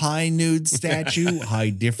before. High nude statue, high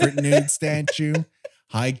different nude statue,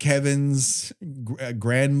 high Kevin's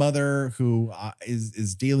grandmother who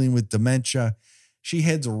is dealing with dementia. She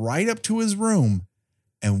heads right up to his room.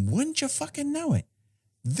 And wouldn't you fucking know it?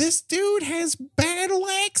 This dude has battle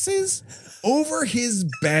axes over his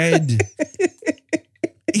bed.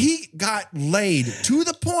 He got laid to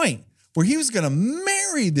the point where he was going to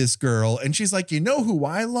marry this girl. And she's like, you know who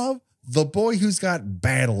I love? The boy who's got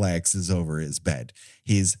battle axes over his bed.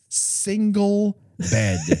 His single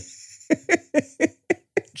bed.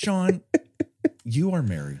 Shawn, you are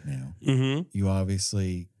married now. Mm-hmm. You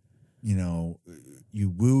obviously you know, you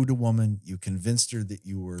wooed a woman, you convinced her that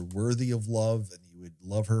you were worthy of love and you would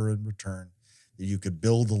love her in return, that you could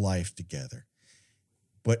build a life together.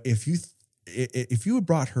 But if you had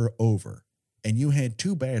brought her over and you had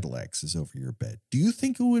two battle axes over your bed, do you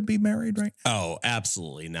think you would be married right now? Oh,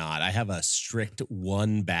 absolutely not. I have a strict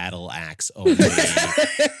one battle axe only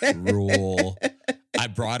rule. I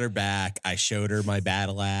brought her back. I showed her my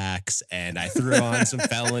battle axe and I threw on some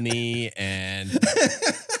felony and,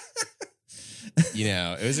 you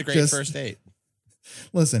know, it was a great first date.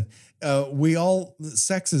 Listen,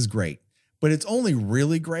 sex is great, but it's only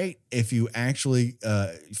really great if you actually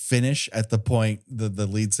finish at the point the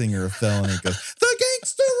lead singer of Felony goes, the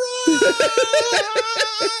gangster ride!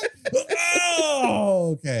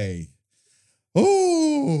 Oh, okay.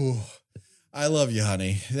 Oh, I love you,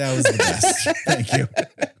 honey. That was the best. Thank you.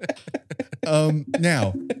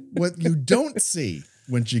 Now, what you don't see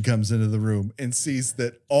when she comes into the room and sees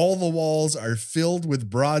that all the walls are filled with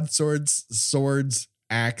broadswords, swords,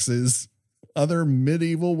 axes, other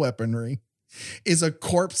medieval weaponry, is a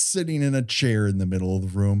corpse sitting in a chair in the middle of the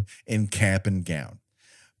room in cap and gown.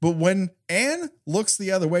 But when Anne looks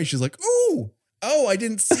the other way, she's like, "Ooh, oh, I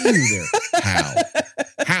didn't see you there."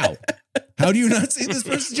 How do you not see this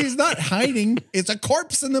person? She's not hiding. It's a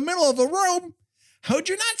corpse in the middle of the room. How'd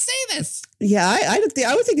you not see this? Yeah, I would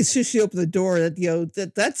think as soon as she opened the door that, you know,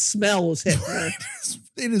 that smell was hitting her.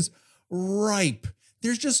 It is ripe.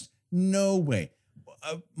 There's just no way.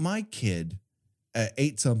 My kid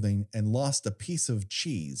ate something and lost a piece of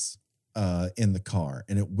cheese in the car,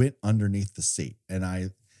 and it went underneath the seat.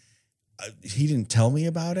 And he didn't tell me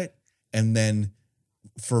about it. And then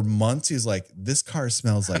for months, he's like, "This car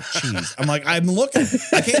smells like cheese." I'm like, "I'm looking.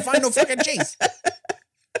 I can't find no fucking cheese."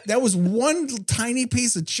 That was one tiny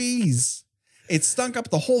piece of cheese. It stunk up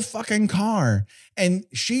the whole fucking car. And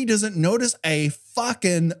she doesn't notice a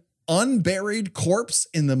fucking unburied corpse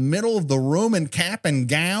in the middle of the room in cap and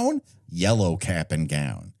gown. Yellow cap and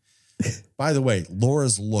gown. By the way,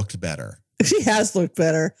 Laura's looked better. She has looked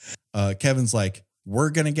better. Kevin's like, "We're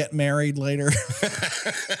going to get married later."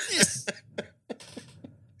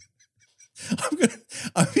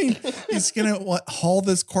 He's going to haul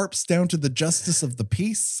this corpse down to the justice of the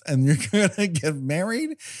peace and you're going to get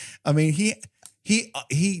married. I mean, he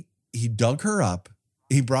dug her up.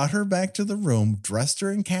 He brought her back to the room, dressed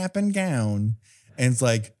her in cap and gown, and it's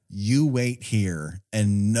like, "You wait here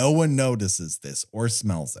and no one notices this or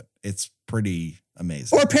smells it." It's pretty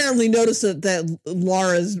amazing. Or apparently noticed that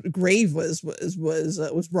Laura's grave was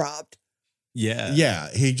robbed. Yeah. Yeah.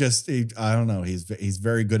 I don't know. He's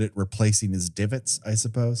very good at replacing his divots, I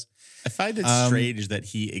suppose. I find it strange that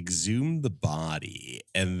he exhumed the body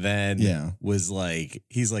and then was like,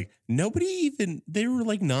 he's like, they were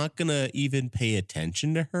like not going to even pay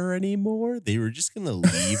attention to her anymore. They were just going to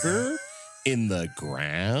leave her in the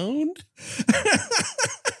ground.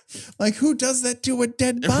 Like, who does that to a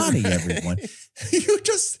dead body, everyone?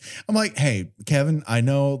 I'm like, "Hey, Kevin, I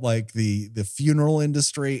know like the funeral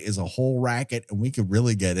industry is a whole racket and we could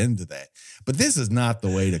really get into that, but this is not the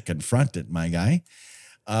way to confront it, my guy."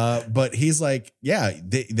 But he's like, "Yeah,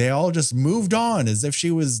 they all just moved on as if she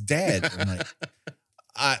was dead." I'm like,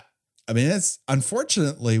 I mean, that's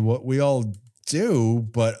unfortunately what we all do,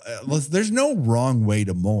 but there's no wrong way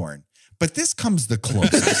to mourn. But this comes the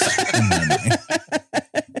closest in my mind.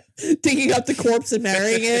 Digging up the corpse and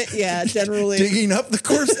marrying it. Yeah, generally. Digging up the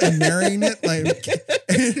corpse and marrying it, like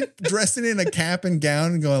dressing in a cap and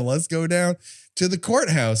gown and going, "Let's go down to the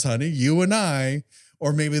courthouse, honey, you and I."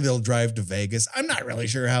 Or maybe they'll drive to Vegas. I'm not really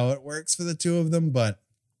sure how it works for the two of them, but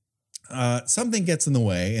something gets in the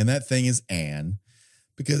way, and that thing is Anne.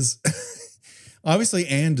 Because obviously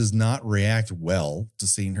Anne does not react well to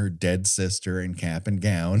seeing her dead sister in cap and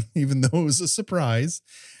gown, even though it was a surprise.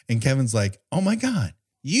 And Kevin's like, "Oh my God,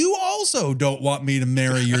 you also don't want me to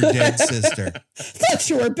marry your dead sister." I thought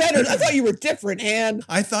you were better. I thought you were different, Anne.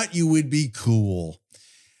 "I thought you would be cool."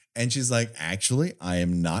 And she's like, "Actually, I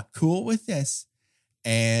am not cool with this."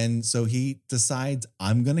 And so he decides,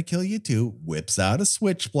 "I'm going to kill you too." Whips out a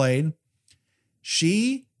switchblade.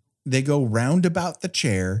 They go round about the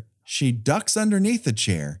chair. She ducks underneath the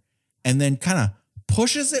chair and then kind of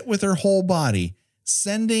pushes it with her whole body,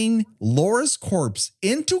 sending Laura's corpse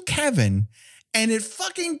into Kevin, and it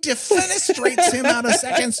fucking defenestrates him out a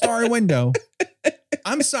second-story window.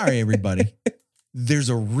 I'm sorry, everybody. There's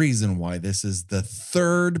a reason why this is the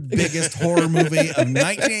third biggest horror movie of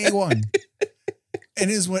 1981.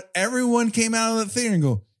 And is when everyone came out of the theater and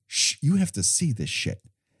go, "Shh, you have to see this shit.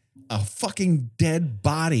 A fucking dead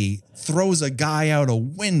body throws a guy out a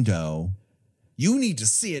window. You need to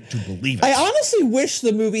see it to believe it. I honestly wish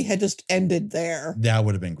the movie had just ended there. That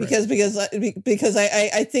would have been great. Because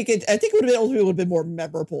I think it would have been more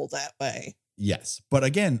memorable that way. Yes. But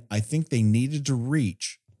again, I think they needed to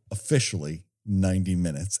reach officially 90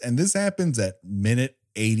 minutes. And this happens at minute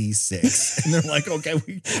 86. And they're like, okay,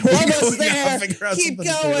 we're almost there. Keep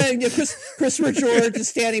going. Christopher George is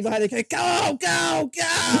standing behind the camera.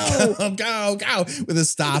 Go with a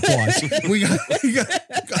stopwatch. we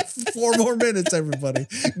got 4 more minutes, everybody.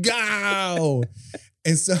 Go.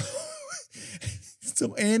 And so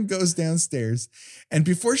Anne goes downstairs, and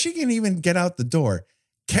before she can even get out the door,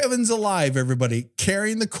 Kevin's alive, everybody,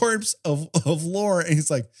 carrying the corpse of Laura. And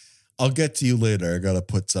he's like, I'll get to you later. I gotta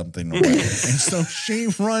put something away. And so she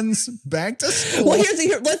runs back to school. Well,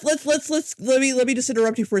 let me just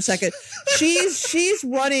interrupt you for a second. She's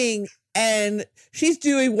running, and she's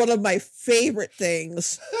doing one of my favorite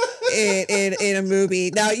things in a movie.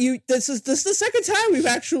 Now, this is the second time we've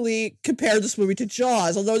actually compared this movie to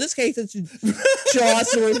Jaws, although in this case it's Jaws: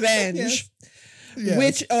 The Revenge.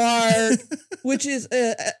 Yes. Which is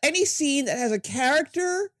any scene that has a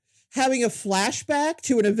character having a flashback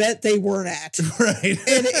to an event they weren't at. Right.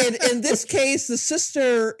 And in this case, the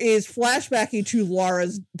sister is flashbacking to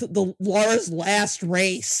Laura's last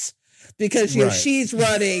race, because she's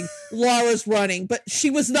running, Laura's running, but she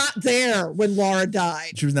was not there when Laura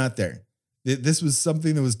died. She was not there. This was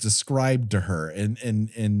something that was described to her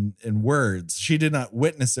in words. She did not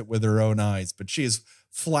witness it with her own eyes, but she is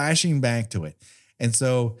flashing back to it. And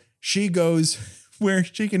so she goes where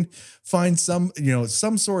she can find some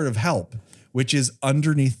sort of help, which is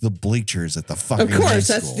underneath the bleachers at the fucking high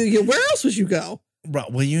school. Of course, where else would you go?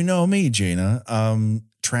 Well, you know me, Gina.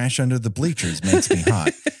 Trash under the bleachers makes me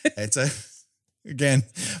hot. It's again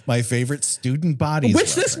my favorite student bodies,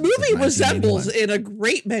 which this movie resembles in a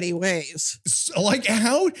great many ways. So, like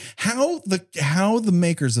how the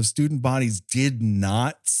makers of Student Bodies did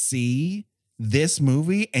not see this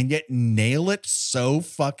movie and yet nail it so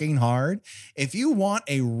fucking hard. If you want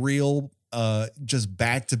a real just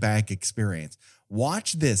back-to-back experience,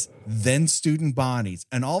 watch this, then Student Bodies,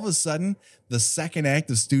 and all of a sudden the second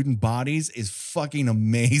act of Student Bodies is fucking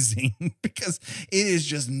amazing because it is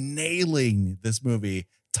just nailing this movie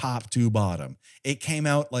top to bottom. It came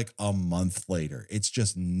out like a month later. It's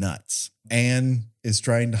just nuts. Anne is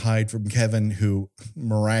trying to hide from Kevin, who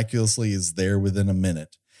miraculously is there within a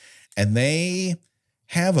minute. And they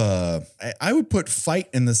have I would put fight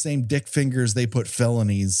in the same dick fingers they put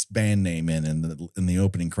Felony's band name in the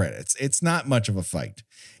opening credits. It's not much of a fight.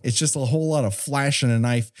 It's just a whole lot of flash and a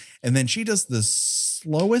knife. And then she does the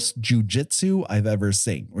slowest jujitsu I've ever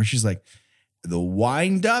seen, where she's like the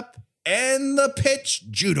wind up and the pitch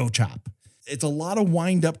judo chop. It's a lot of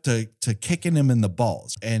wind up to kicking him in the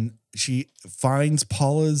balls. And she finds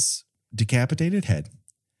Paula's decapitated head.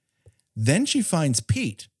 Then she finds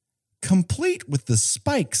Pete, complete with the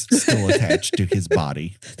spikes still attached to his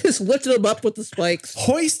body. Just lifted him up with the spikes.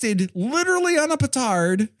 Hoisted literally on a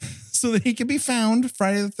petard so that he can be found,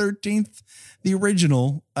 Friday the 13th, the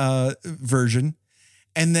original version.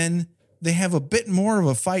 And then they have a bit more of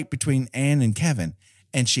a fight between Anne and Kevin,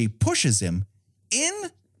 and she pushes him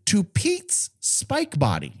into Pete's spike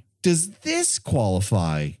body. Does this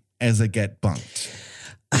qualify as a get bunked?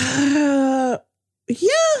 Yeah.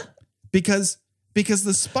 Because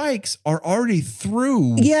the spikes are already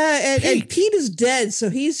through. Yeah, and Pete is dead, so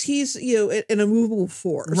he's an immovable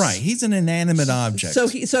force. Right, he's an inanimate object.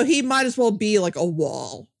 So he might as well be like a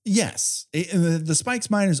wall. Yes, the spikes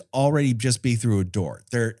might as already just be through a door.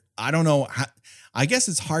 I don't know how. I guess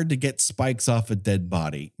it's hard to get spikes off a dead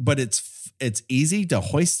body, but it's easy to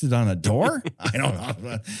hoist it on a door. I don't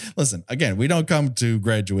know. Listen, again, we don't come to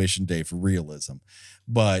graduation day for realism,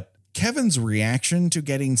 but Kevin's reaction to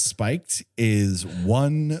getting spiked is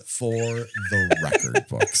one for the record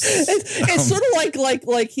books. It's sort of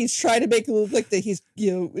like he's trying to make it look like that he's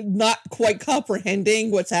not quite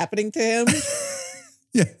comprehending what's happening to him.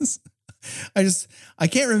 Yes. I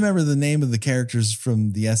can't remember the name of the characters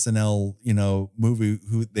from the SNL, movie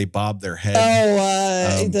who they bob their head.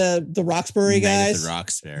 Oh, the Roxbury guys. The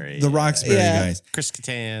Roxbury guys. Chris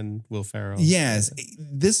Kattan, Will Ferrell. Yes.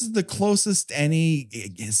 This is the closest any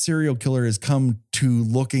serial killer has come to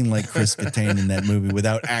looking like Chris Kattan in that movie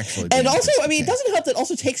without actually being And also, Chris it doesn't help that it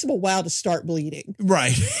also takes him a while to start bleeding.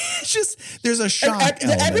 Right. It's just, there's a shock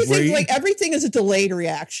element. Everything is a delayed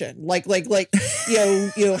reaction. Like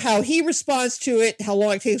how he responds to it, how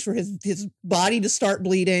long it takes for his body to start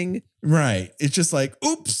bleeding. Right. It's just like,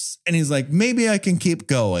 oops. And he's like, maybe I can keep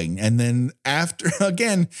going. And then after,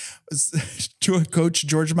 again, to Coach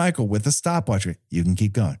George Michael with a stopwatch, you can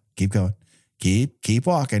keep going, keep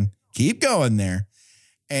walking. keep going there.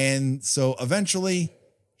 And so eventually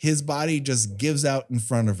his body just gives out in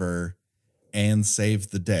front of her and saves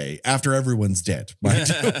the day after everyone's dead.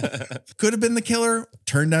 Could have been the killer,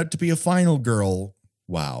 turned out to be a final girl.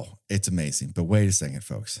 Wow, it's amazing. But wait a second,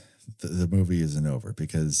 folks. The movie isn't over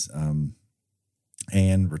because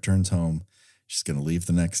Anne returns home. She's going to leave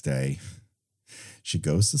the next day. She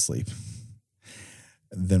goes to sleep.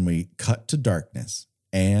 Then we cut to darkness.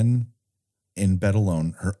 Anne in bed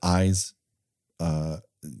alone, her eyes,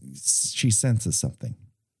 she senses something.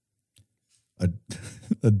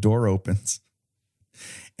 A door opens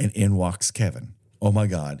and in walks Kevin. Oh my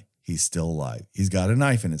God, he's still alive. He's got a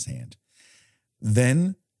knife in his hand.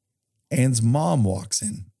 Then Anne's mom walks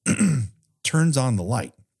in, turns on the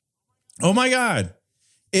light. Oh my God,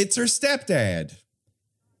 it's her stepdad.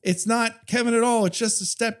 It's not Kevin at all. It's just a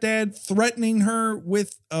stepdad threatening her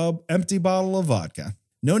with an empty bottle of vodka.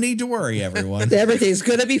 No need to worry, everyone. Everything's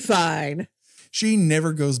going to be fine. She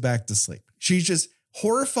never goes back to sleep. She's just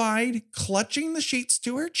horrified, clutching the sheets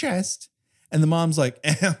to her chest. And the mom's like,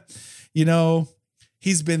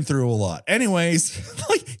 he's been through a lot. Anyways,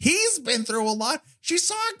 he's been through a lot. She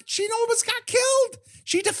almost got killed.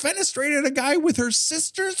 She defenestrated a guy with her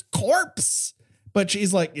sister's corpse. But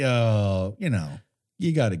she's like, you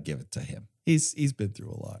got to give it to him. He's been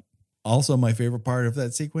through a lot. Also, my favorite part of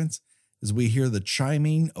that sequence is we hear the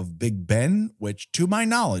chiming of Big Ben, which to my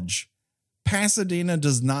knowledge, Pasadena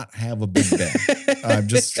does not have a Big Ben. I'm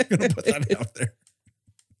just going to put that out there.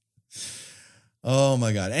 Oh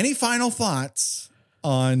my God. Any final thoughts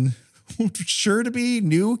on sure to be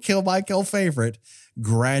new Kill by Kill favorite,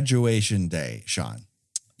 Graduation Day, Shawn?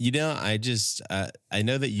 I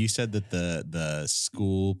know that you said that the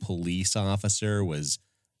school police officer was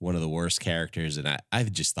one of the worst characters, and I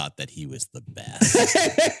just thought that he was the best. Well,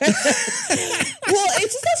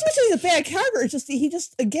 it's just not so much that he's a bad character. It's just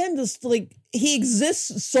he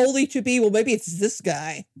exists solely to be, well, maybe it's this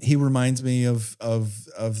guy. He reminds me of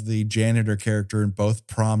the janitor character in both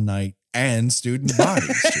Prom Night and Student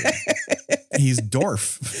Bodies. He's Dorf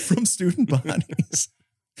from Student Bodies,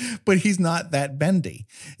 but he's not that bendy.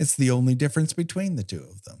 It's the only difference between the two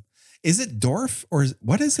of them. Is it Dorf or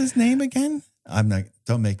what is his name again?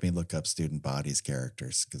 Don't make me look up Student Bodies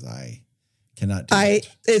characters because I cannot do it.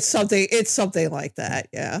 It's something like that.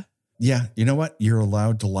 Yeah. Yeah. You know what? You're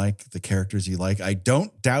allowed to like the characters you like. I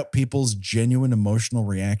don't doubt people's genuine emotional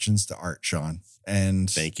reactions to art, Shawn. And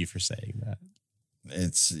thank you for saying that.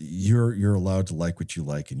 You're allowed to like what you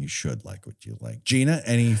like, and you should like what you like. Gina,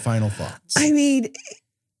 any final thoughts? I mean,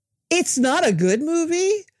 it's not a good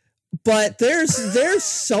movie, but there's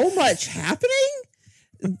so much happening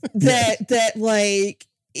that like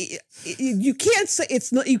you can't say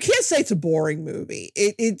it's a boring movie.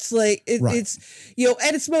 It's like right. It's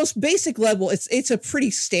at its most basic level, it's a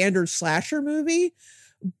pretty standard slasher movie.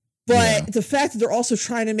 But the fact that they're also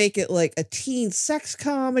trying to make it like a teen sex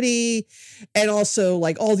comedy, and also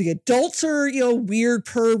like all the adults are, weird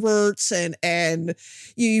perverts, and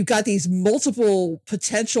you've got these multiple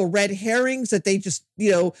potential red herrings that they just,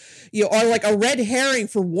 are like a red herring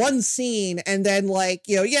for one scene. And then like,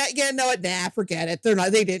 forget it.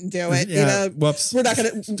 They didn't do it. Yeah, whoops. We're not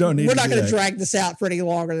going to drag this out for any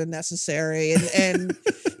longer than necessary. And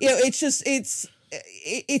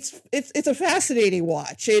it's a fascinating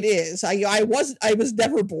watch. It is. I was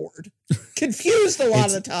never bored. Confused a lot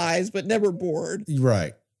of the times, but never bored.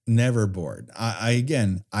 Right. Never bored. I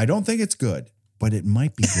don't think it's good, but it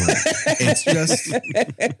might be great. It's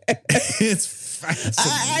fascinating.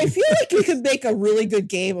 I feel like we could make a really good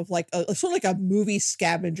game of like sort of like a movie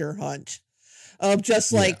scavenger hunt of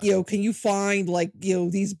just like, can you find like,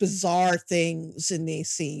 these bizarre things in these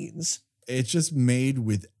scenes? It's just made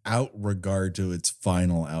without regard to its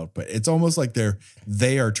final output. It's almost like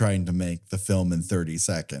they are trying to make the film in 30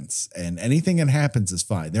 seconds, and anything that happens is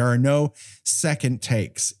fine. There are no second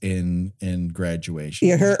takes in Graduation.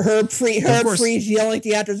 Yeah, Herb Freeze yelling at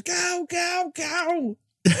the actors, "Go, go, go."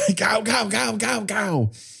 Go, go, go, go,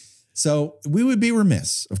 go. So we would be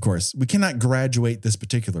remiss, of course. We cannot graduate this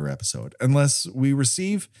particular episode unless we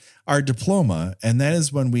receive our diploma, and that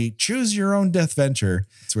is when we choose your own death venture.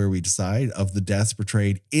 It's where we decide of the deaths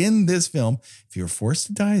portrayed in this film. If you were forced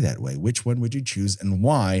to die that way, which one would you choose and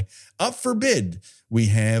why? Up for bid, we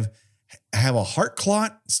have a heart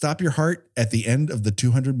clot, stop your heart at the end of the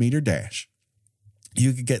 200-meter dash.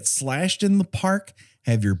 You could get slashed in the park,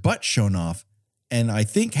 have your butt shown off, and I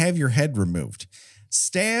think have your head removed.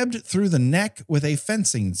 Stabbed through the neck with a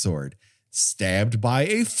fencing sword, stabbed by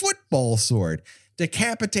a football sword,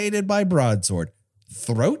 decapitated by broadsword,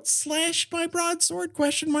 throat slashed by broadsword, ?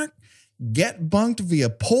 get bunked via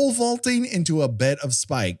pole vaulting into a bed of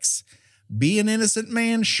spikes, be an innocent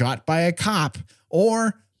man shot by a cop,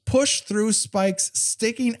 or push through spikes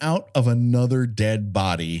sticking out of another dead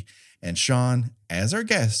body. And Shawn, as our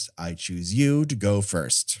guest, I choose you to go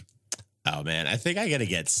first. Oh, man, I think I got to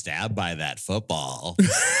get stabbed by that football.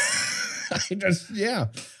 I think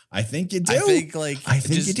you do. I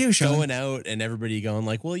think you do, Shawn. Going out and everybody going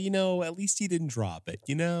like, well, at least he didn't drop it,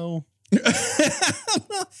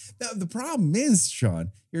 The problem is,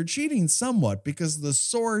 Shawn, you're cheating somewhat because the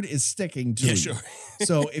sword is sticking to you. Sure.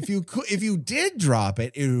 So if you did drop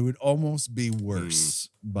it, it would almost be worse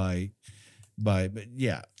but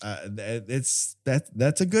yeah, that's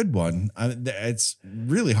a good one. It's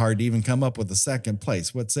really hard to even come up with a second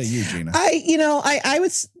place. What say you, Gina? I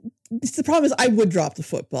would. The problem is I would drop the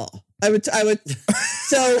football. I would.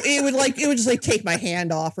 So it would just take my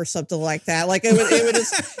hand off or something like that. Like it would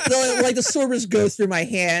just the sword would just go through my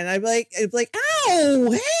hand. I'd be like,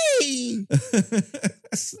 ow, hey.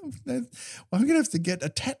 Well, I'm gonna have to get a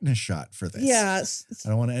tetanus shot for this. Yes. I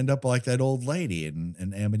don't want to end up like that old lady in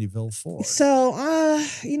Amityville 4. So I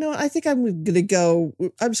think I'm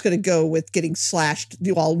just gonna go with getting slashed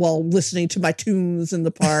while listening to my tunes in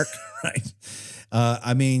the park. Right.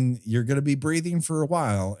 You're going to be breathing for a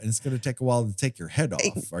while, and it's going to take a while to take your head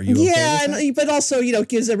off. Are you okay with that? But also,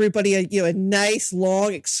 gives everybody a nice,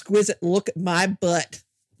 long, exquisite look at my butt.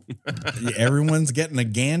 Everyone's getting a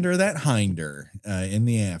gander of that hinder in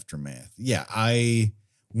the aftermath. Yeah, 1,000%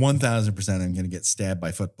 I'm going to get stabbed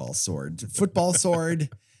by football sword. Football sword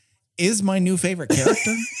is my new favorite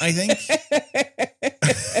character, I think.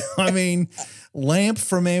 Lamp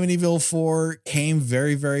from Amityville 4 came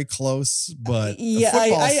very, very close, but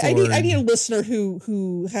I need a listener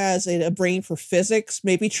who has a brain for physics.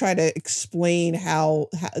 Maybe try to explain how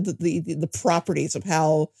the properties of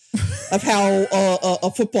how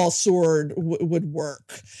a football sword would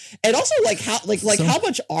work, and also how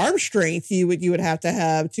much arm strength you would have to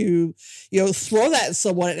throw that at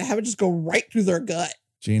someone and have it just go right through their gut.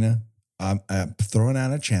 Gina, I'm throwing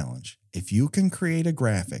out a challenge. If you can create a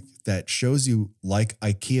graphic that shows you, like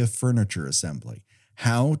IKEA furniture assembly,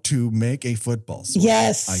 how to make a football sword,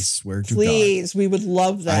 yes, I swear to please, God, we would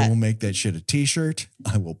love that. I will make that shit a t-shirt.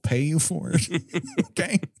 I will pay you for it.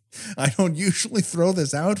 Okay? I don't usually throw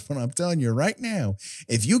this out, but I'm telling you right now,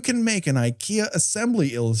 if you can make an IKEA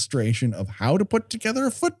assembly illustration of how to put together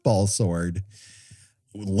a football sword,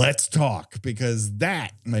 let's talk, because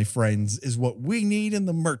that, my friends, is what we need in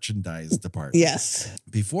the merchandise department. Yes.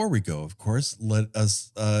 Before we go, of course, let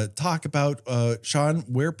us talk about, Shawn,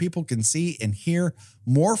 where people can see and hear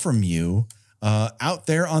more from you out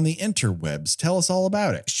there on the interwebs. Tell us all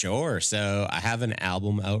about it. Sure. So I have an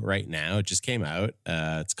album out right now. It just came out.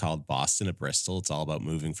 It's called Boston to Bristol. It's all about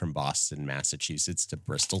moving from Boston, Massachusetts to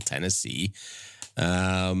Bristol, Tennessee.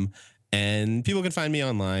 And people can find me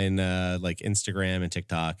online, like Instagram and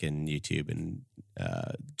TikTok and YouTube, and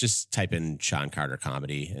just type in Shawn Carter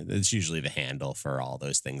Comedy. It's usually the handle for all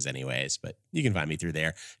those things anyways, but you can find me through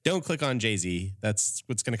there. Don't click on Jay-Z. That's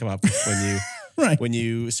what's going to come up when you right. When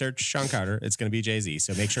you search Shawn Carter. It's going to be Jay-Z.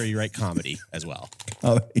 So make sure you write comedy as well.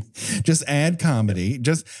 Oh, just add comedy.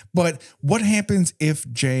 But what happens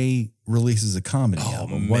if Jay releases a comedy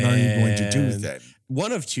album? What are you going to do then?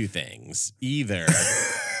 One of two things. Either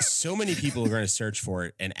so many people are going to search for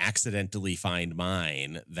it and accidentally find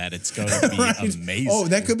mine that it's going to be amazing. Oh,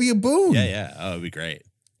 that could be a boom. Yeah. Oh, it'd be great.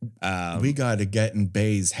 We got to get in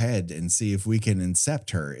Bay's head and see if we can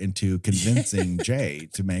incept her into convincing Jay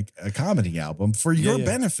to make a comedy album for your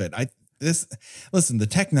benefit. Listen, the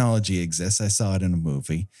technology exists. I saw it in a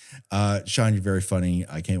movie. Shawn, you're very funny.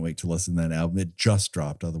 I can't wait to listen to that album. It just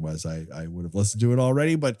dropped. Otherwise, I would have listened to it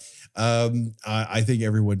already. But I think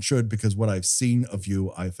everyone should, because what I've seen of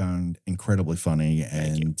you, I found incredibly funny.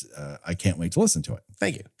 And I can't wait to listen to it.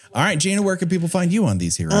 Thank you. All right, Gina, where can people find you on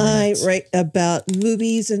these Hero Minutes? I write about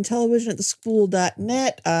movies and television at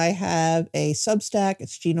theschool.net. I have a Substack.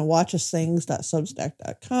 It's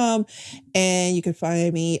GinaWatchesThings.substack.com. And you can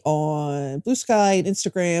find me on Blue Sky and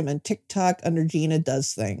Instagram and TikTok under Gina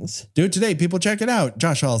Does Things. Do it today. People, check it out.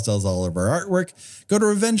 Josh Halls does all of our artwork. Go to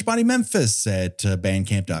Revenge Body Memphis at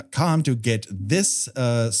bandcamp.com to get this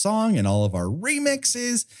song and all of our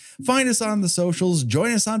remixes. Find us on the socials.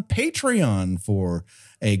 Join us on Patreon for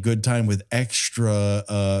a good time with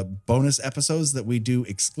extra bonus episodes that we do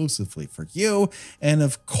exclusively for you. And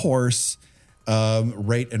of course,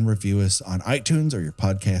 rate and review us on iTunes or your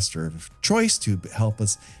podcaster of choice to help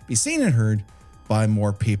us be seen and heard by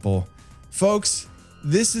more people. Folks,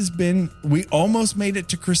 this has been, we almost made it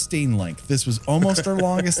to Christine length. This was almost our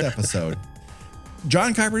longest episode.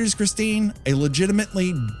 John Carpenter's Christine,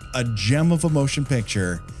 legitimately a gem of a motion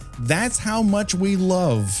picture. That's how much we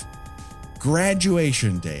love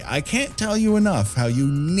Graduation Day. I can't tell you enough how you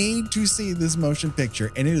need to see this motion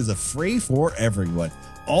picture, and it is a free for everyone,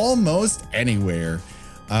 almost anywhere.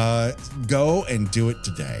 Go and do it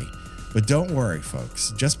today. But don't worry,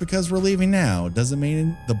 folks. Just because we're leaving now doesn't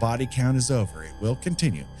mean the body count is over. It will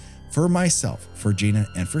continue. For myself, for Gina,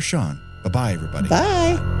 and for Shawn. Bye-bye, everybody.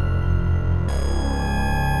 Bye.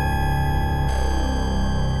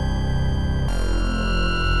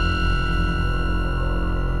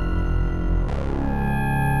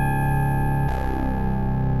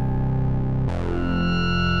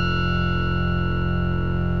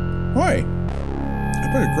 Boy, I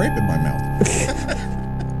put a grape in my mouth.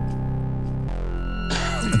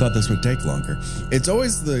 I thought this would take longer. It's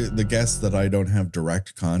always the guests that I don't have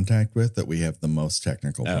direct contact with that we have the most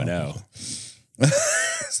technical problems. Oh, no.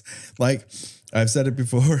 Like, I've said it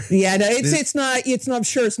before. Yeah, no, it's not. I'm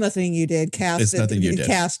sure it's nothing you did. Cast. It's nothing you did.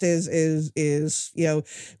 Cast is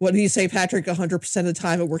what do you say, Patrick? 100% of the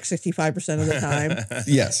time, it works 65% of the time.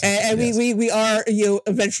 Yes, and yes. we are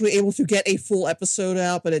eventually able to get a full episode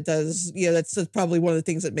out, but it does that's probably one of the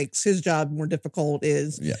things that makes his job more difficult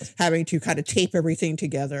is having to kind of tape everything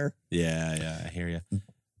together. Yeah, I hear you.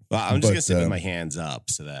 Well, I'm just gonna sit with my hands up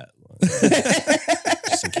so that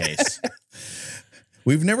just in case.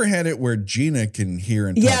 We've never had it where Gina can hear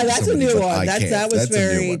and yeah, that's a new one. That was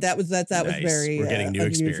very We're getting new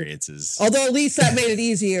unusual. experiences. Although at least that made it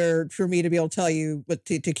easier for me to be able to tell you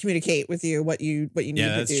to communicate with you what you need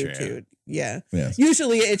to do. True. Yes.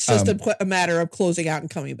 Usually it's just a matter of closing out and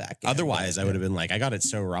coming back. Otherwise, I would have been like, I got it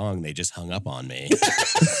so wrong. They just hung up on me.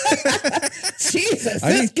 Jesus,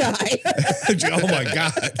 this guy. Oh my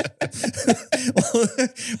God.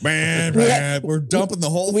 Man, we're dumping the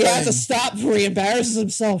whole thing. We have to stop before he embarrasses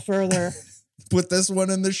himself further. Put this one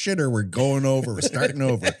in the shitter. We're going over. We're starting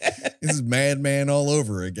over. This is Madman all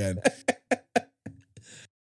over again.